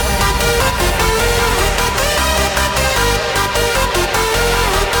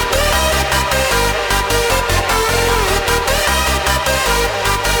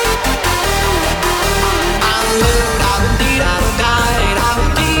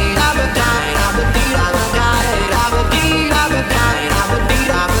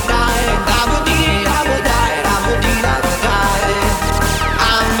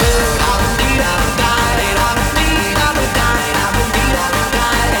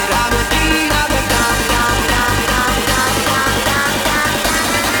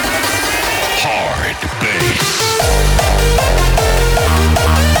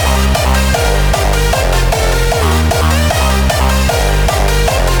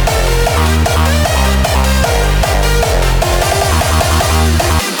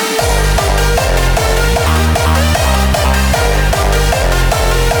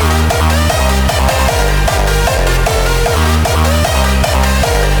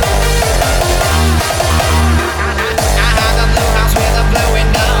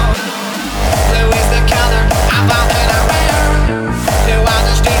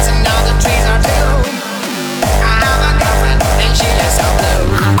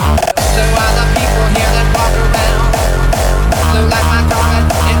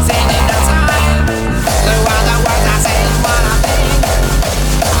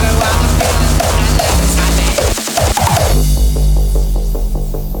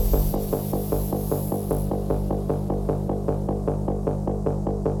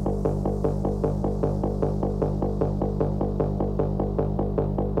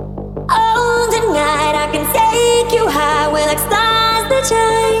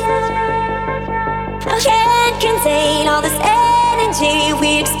 I can't contain all this energy.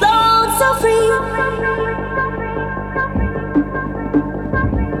 We explode so free.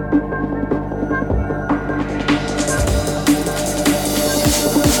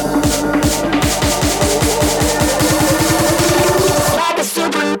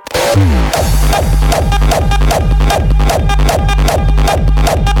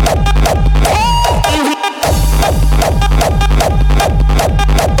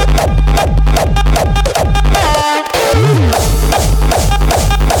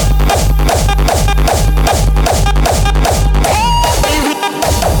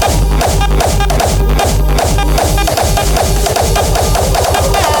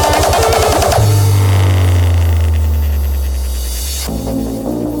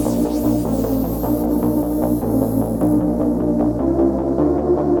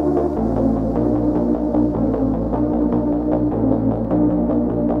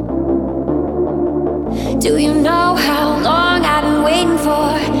 Do you know how long I've been waiting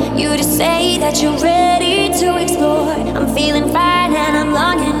for you to say that you're ready to explore? I'm feeling fine and I'm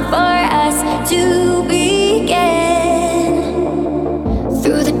longing for us to begin.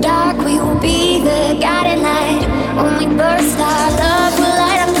 Through the dark we will be the guiding light. When we burst our love will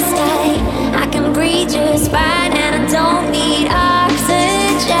light up the sky. I can breathe just fine and I don't need oxygen.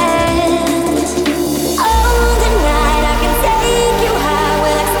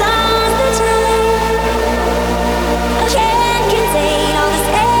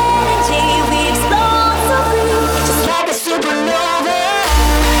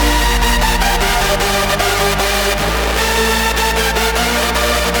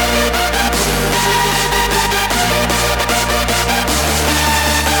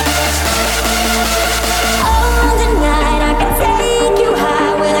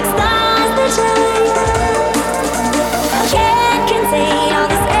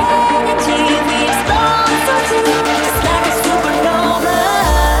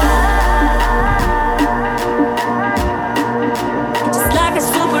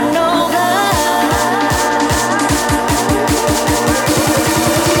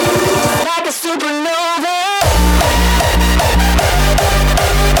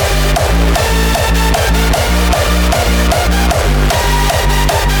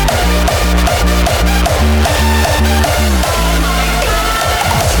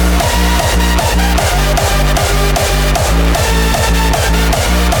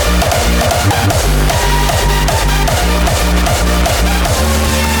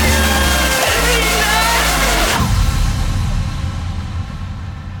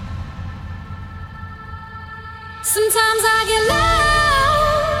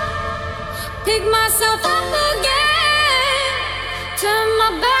 myself up again, turn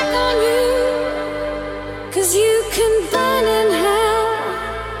my back on you, 'cause you can burn in hell.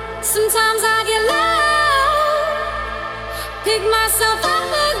 Sometimes I get low, pick myself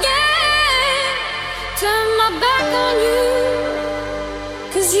up again, turn my back on you,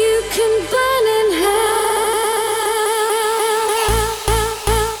 'cause you can burn in hell.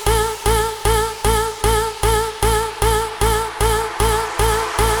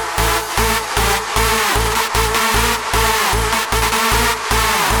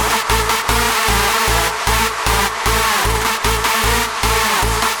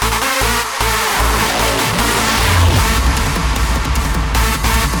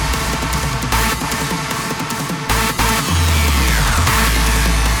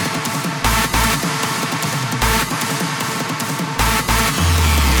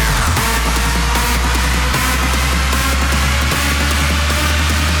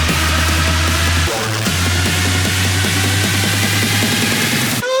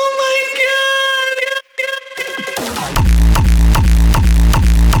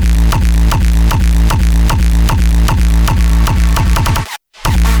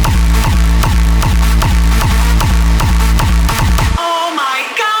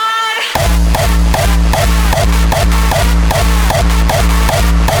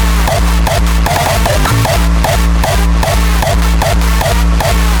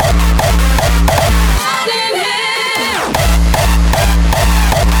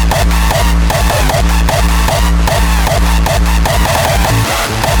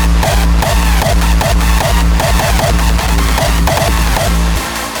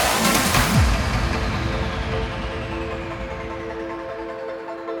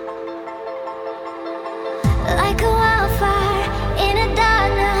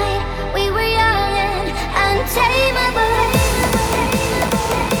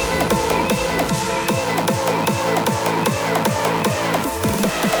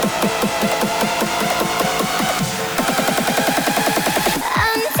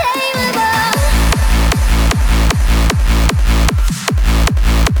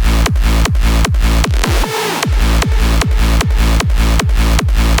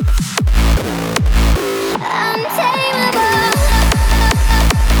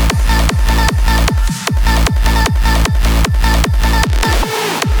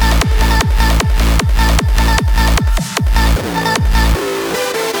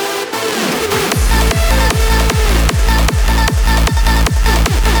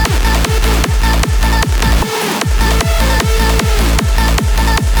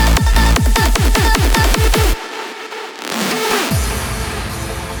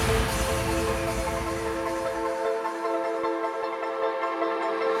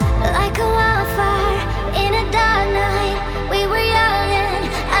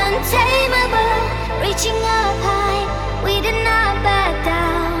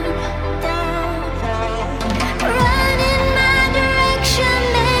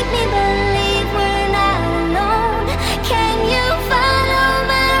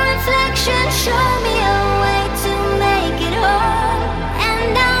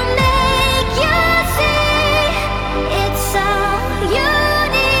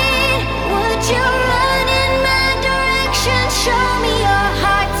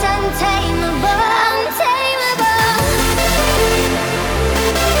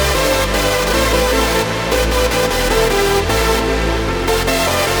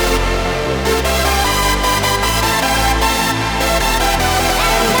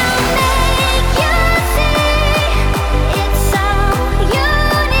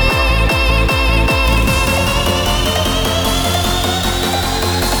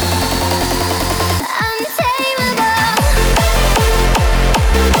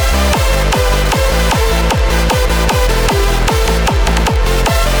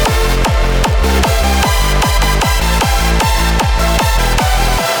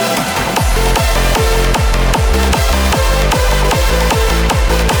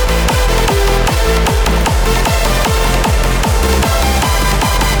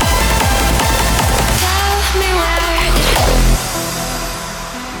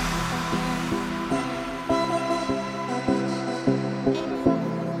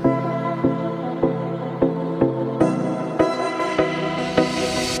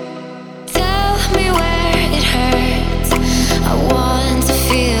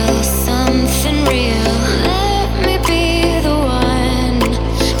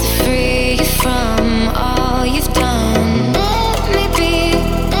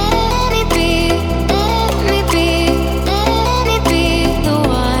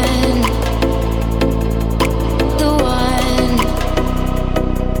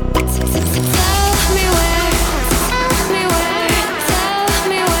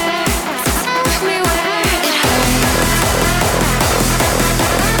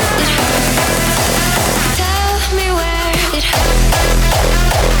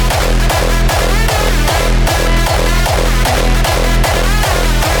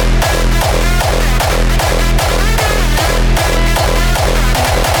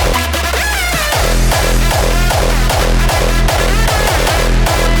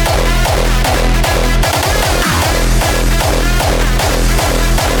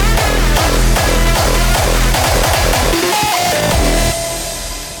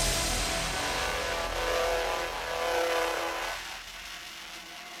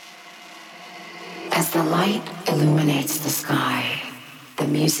 the light illuminates the sky, the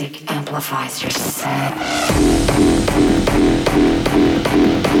music amplifies your set.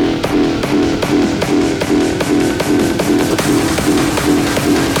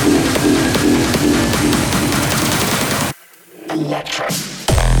 Electric.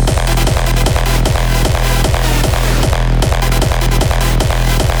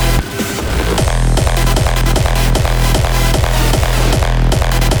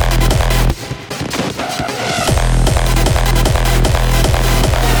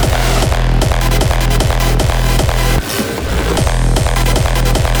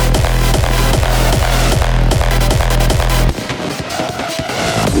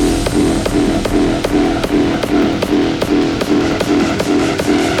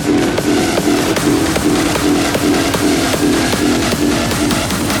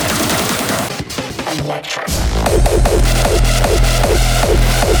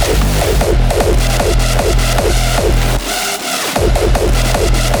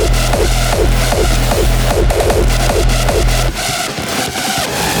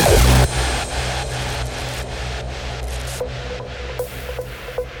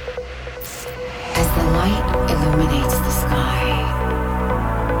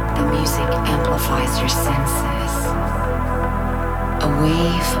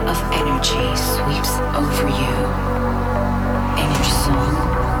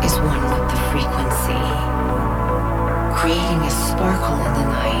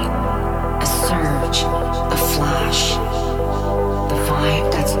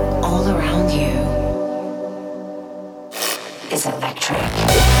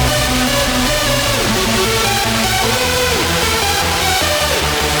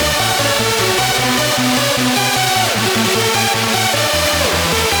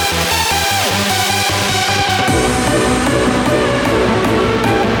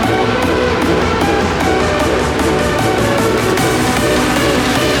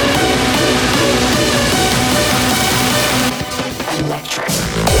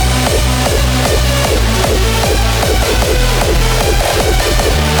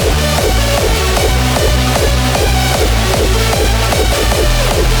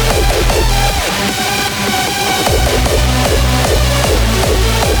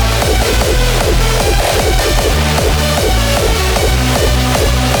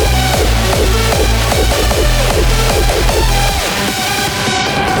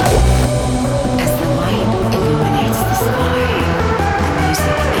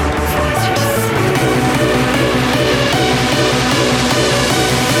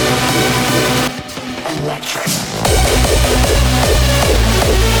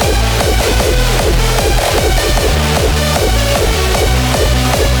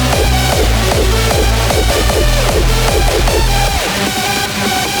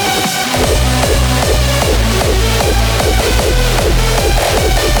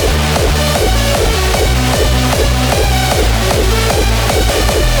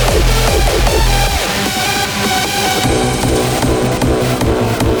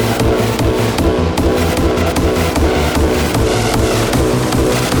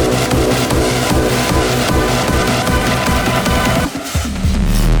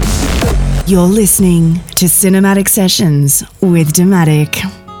 You're listening to Cinematic Sessions with Dematic.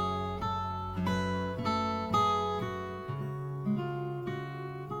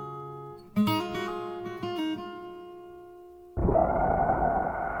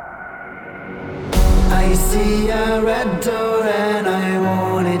 I see a red door and I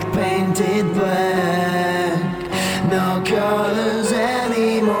want it painted black. No colors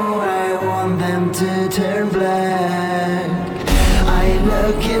anymore, I want them to turn black. I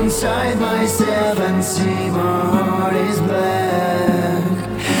look inside myself and see my heart is black.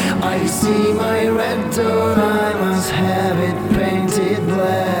 I see my red door, I must have it painted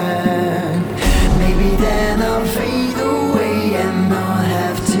black. Maybe then I'll fade away and not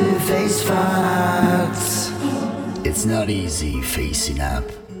have to face facts. It's not easy facing up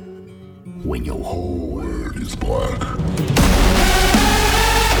when your whole world is black.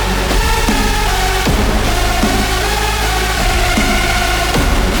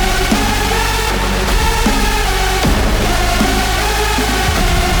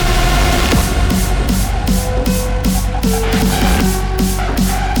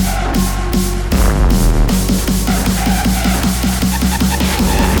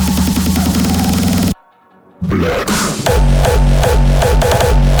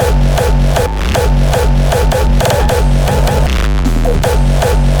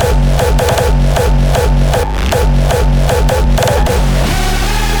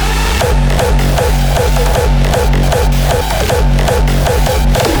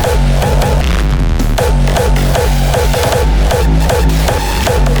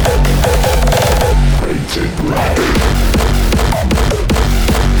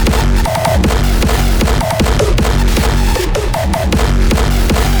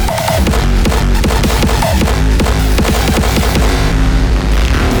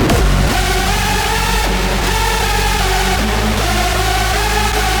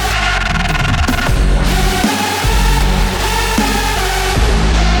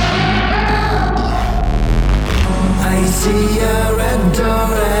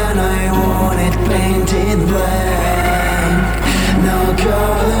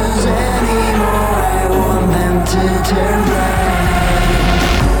 turn black.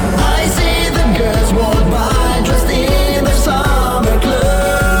 I see the girls walk by dressed in their summer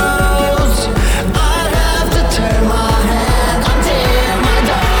clothes. I have to turn my head until my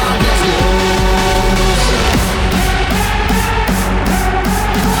darkness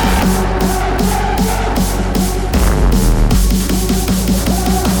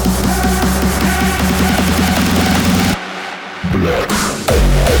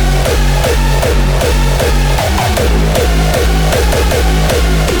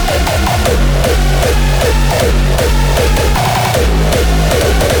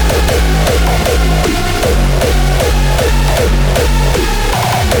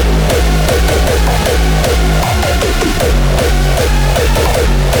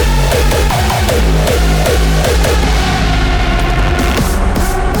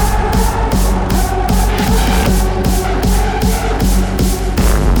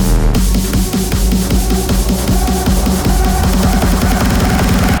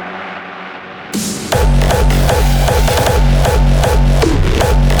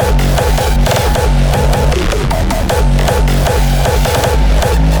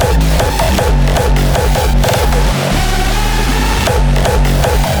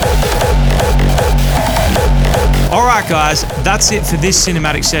Guys, that's it for this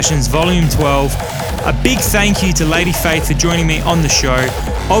Cinematic Sessions Volume 12. A big thank you to Lady Faith for joining me on the show.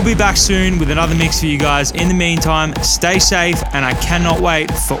 I'll be back soon with another mix for you guys. In the meantime, stay safe, and I cannot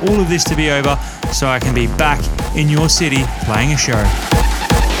wait for all of this to be over so I can be back in your city playing a show.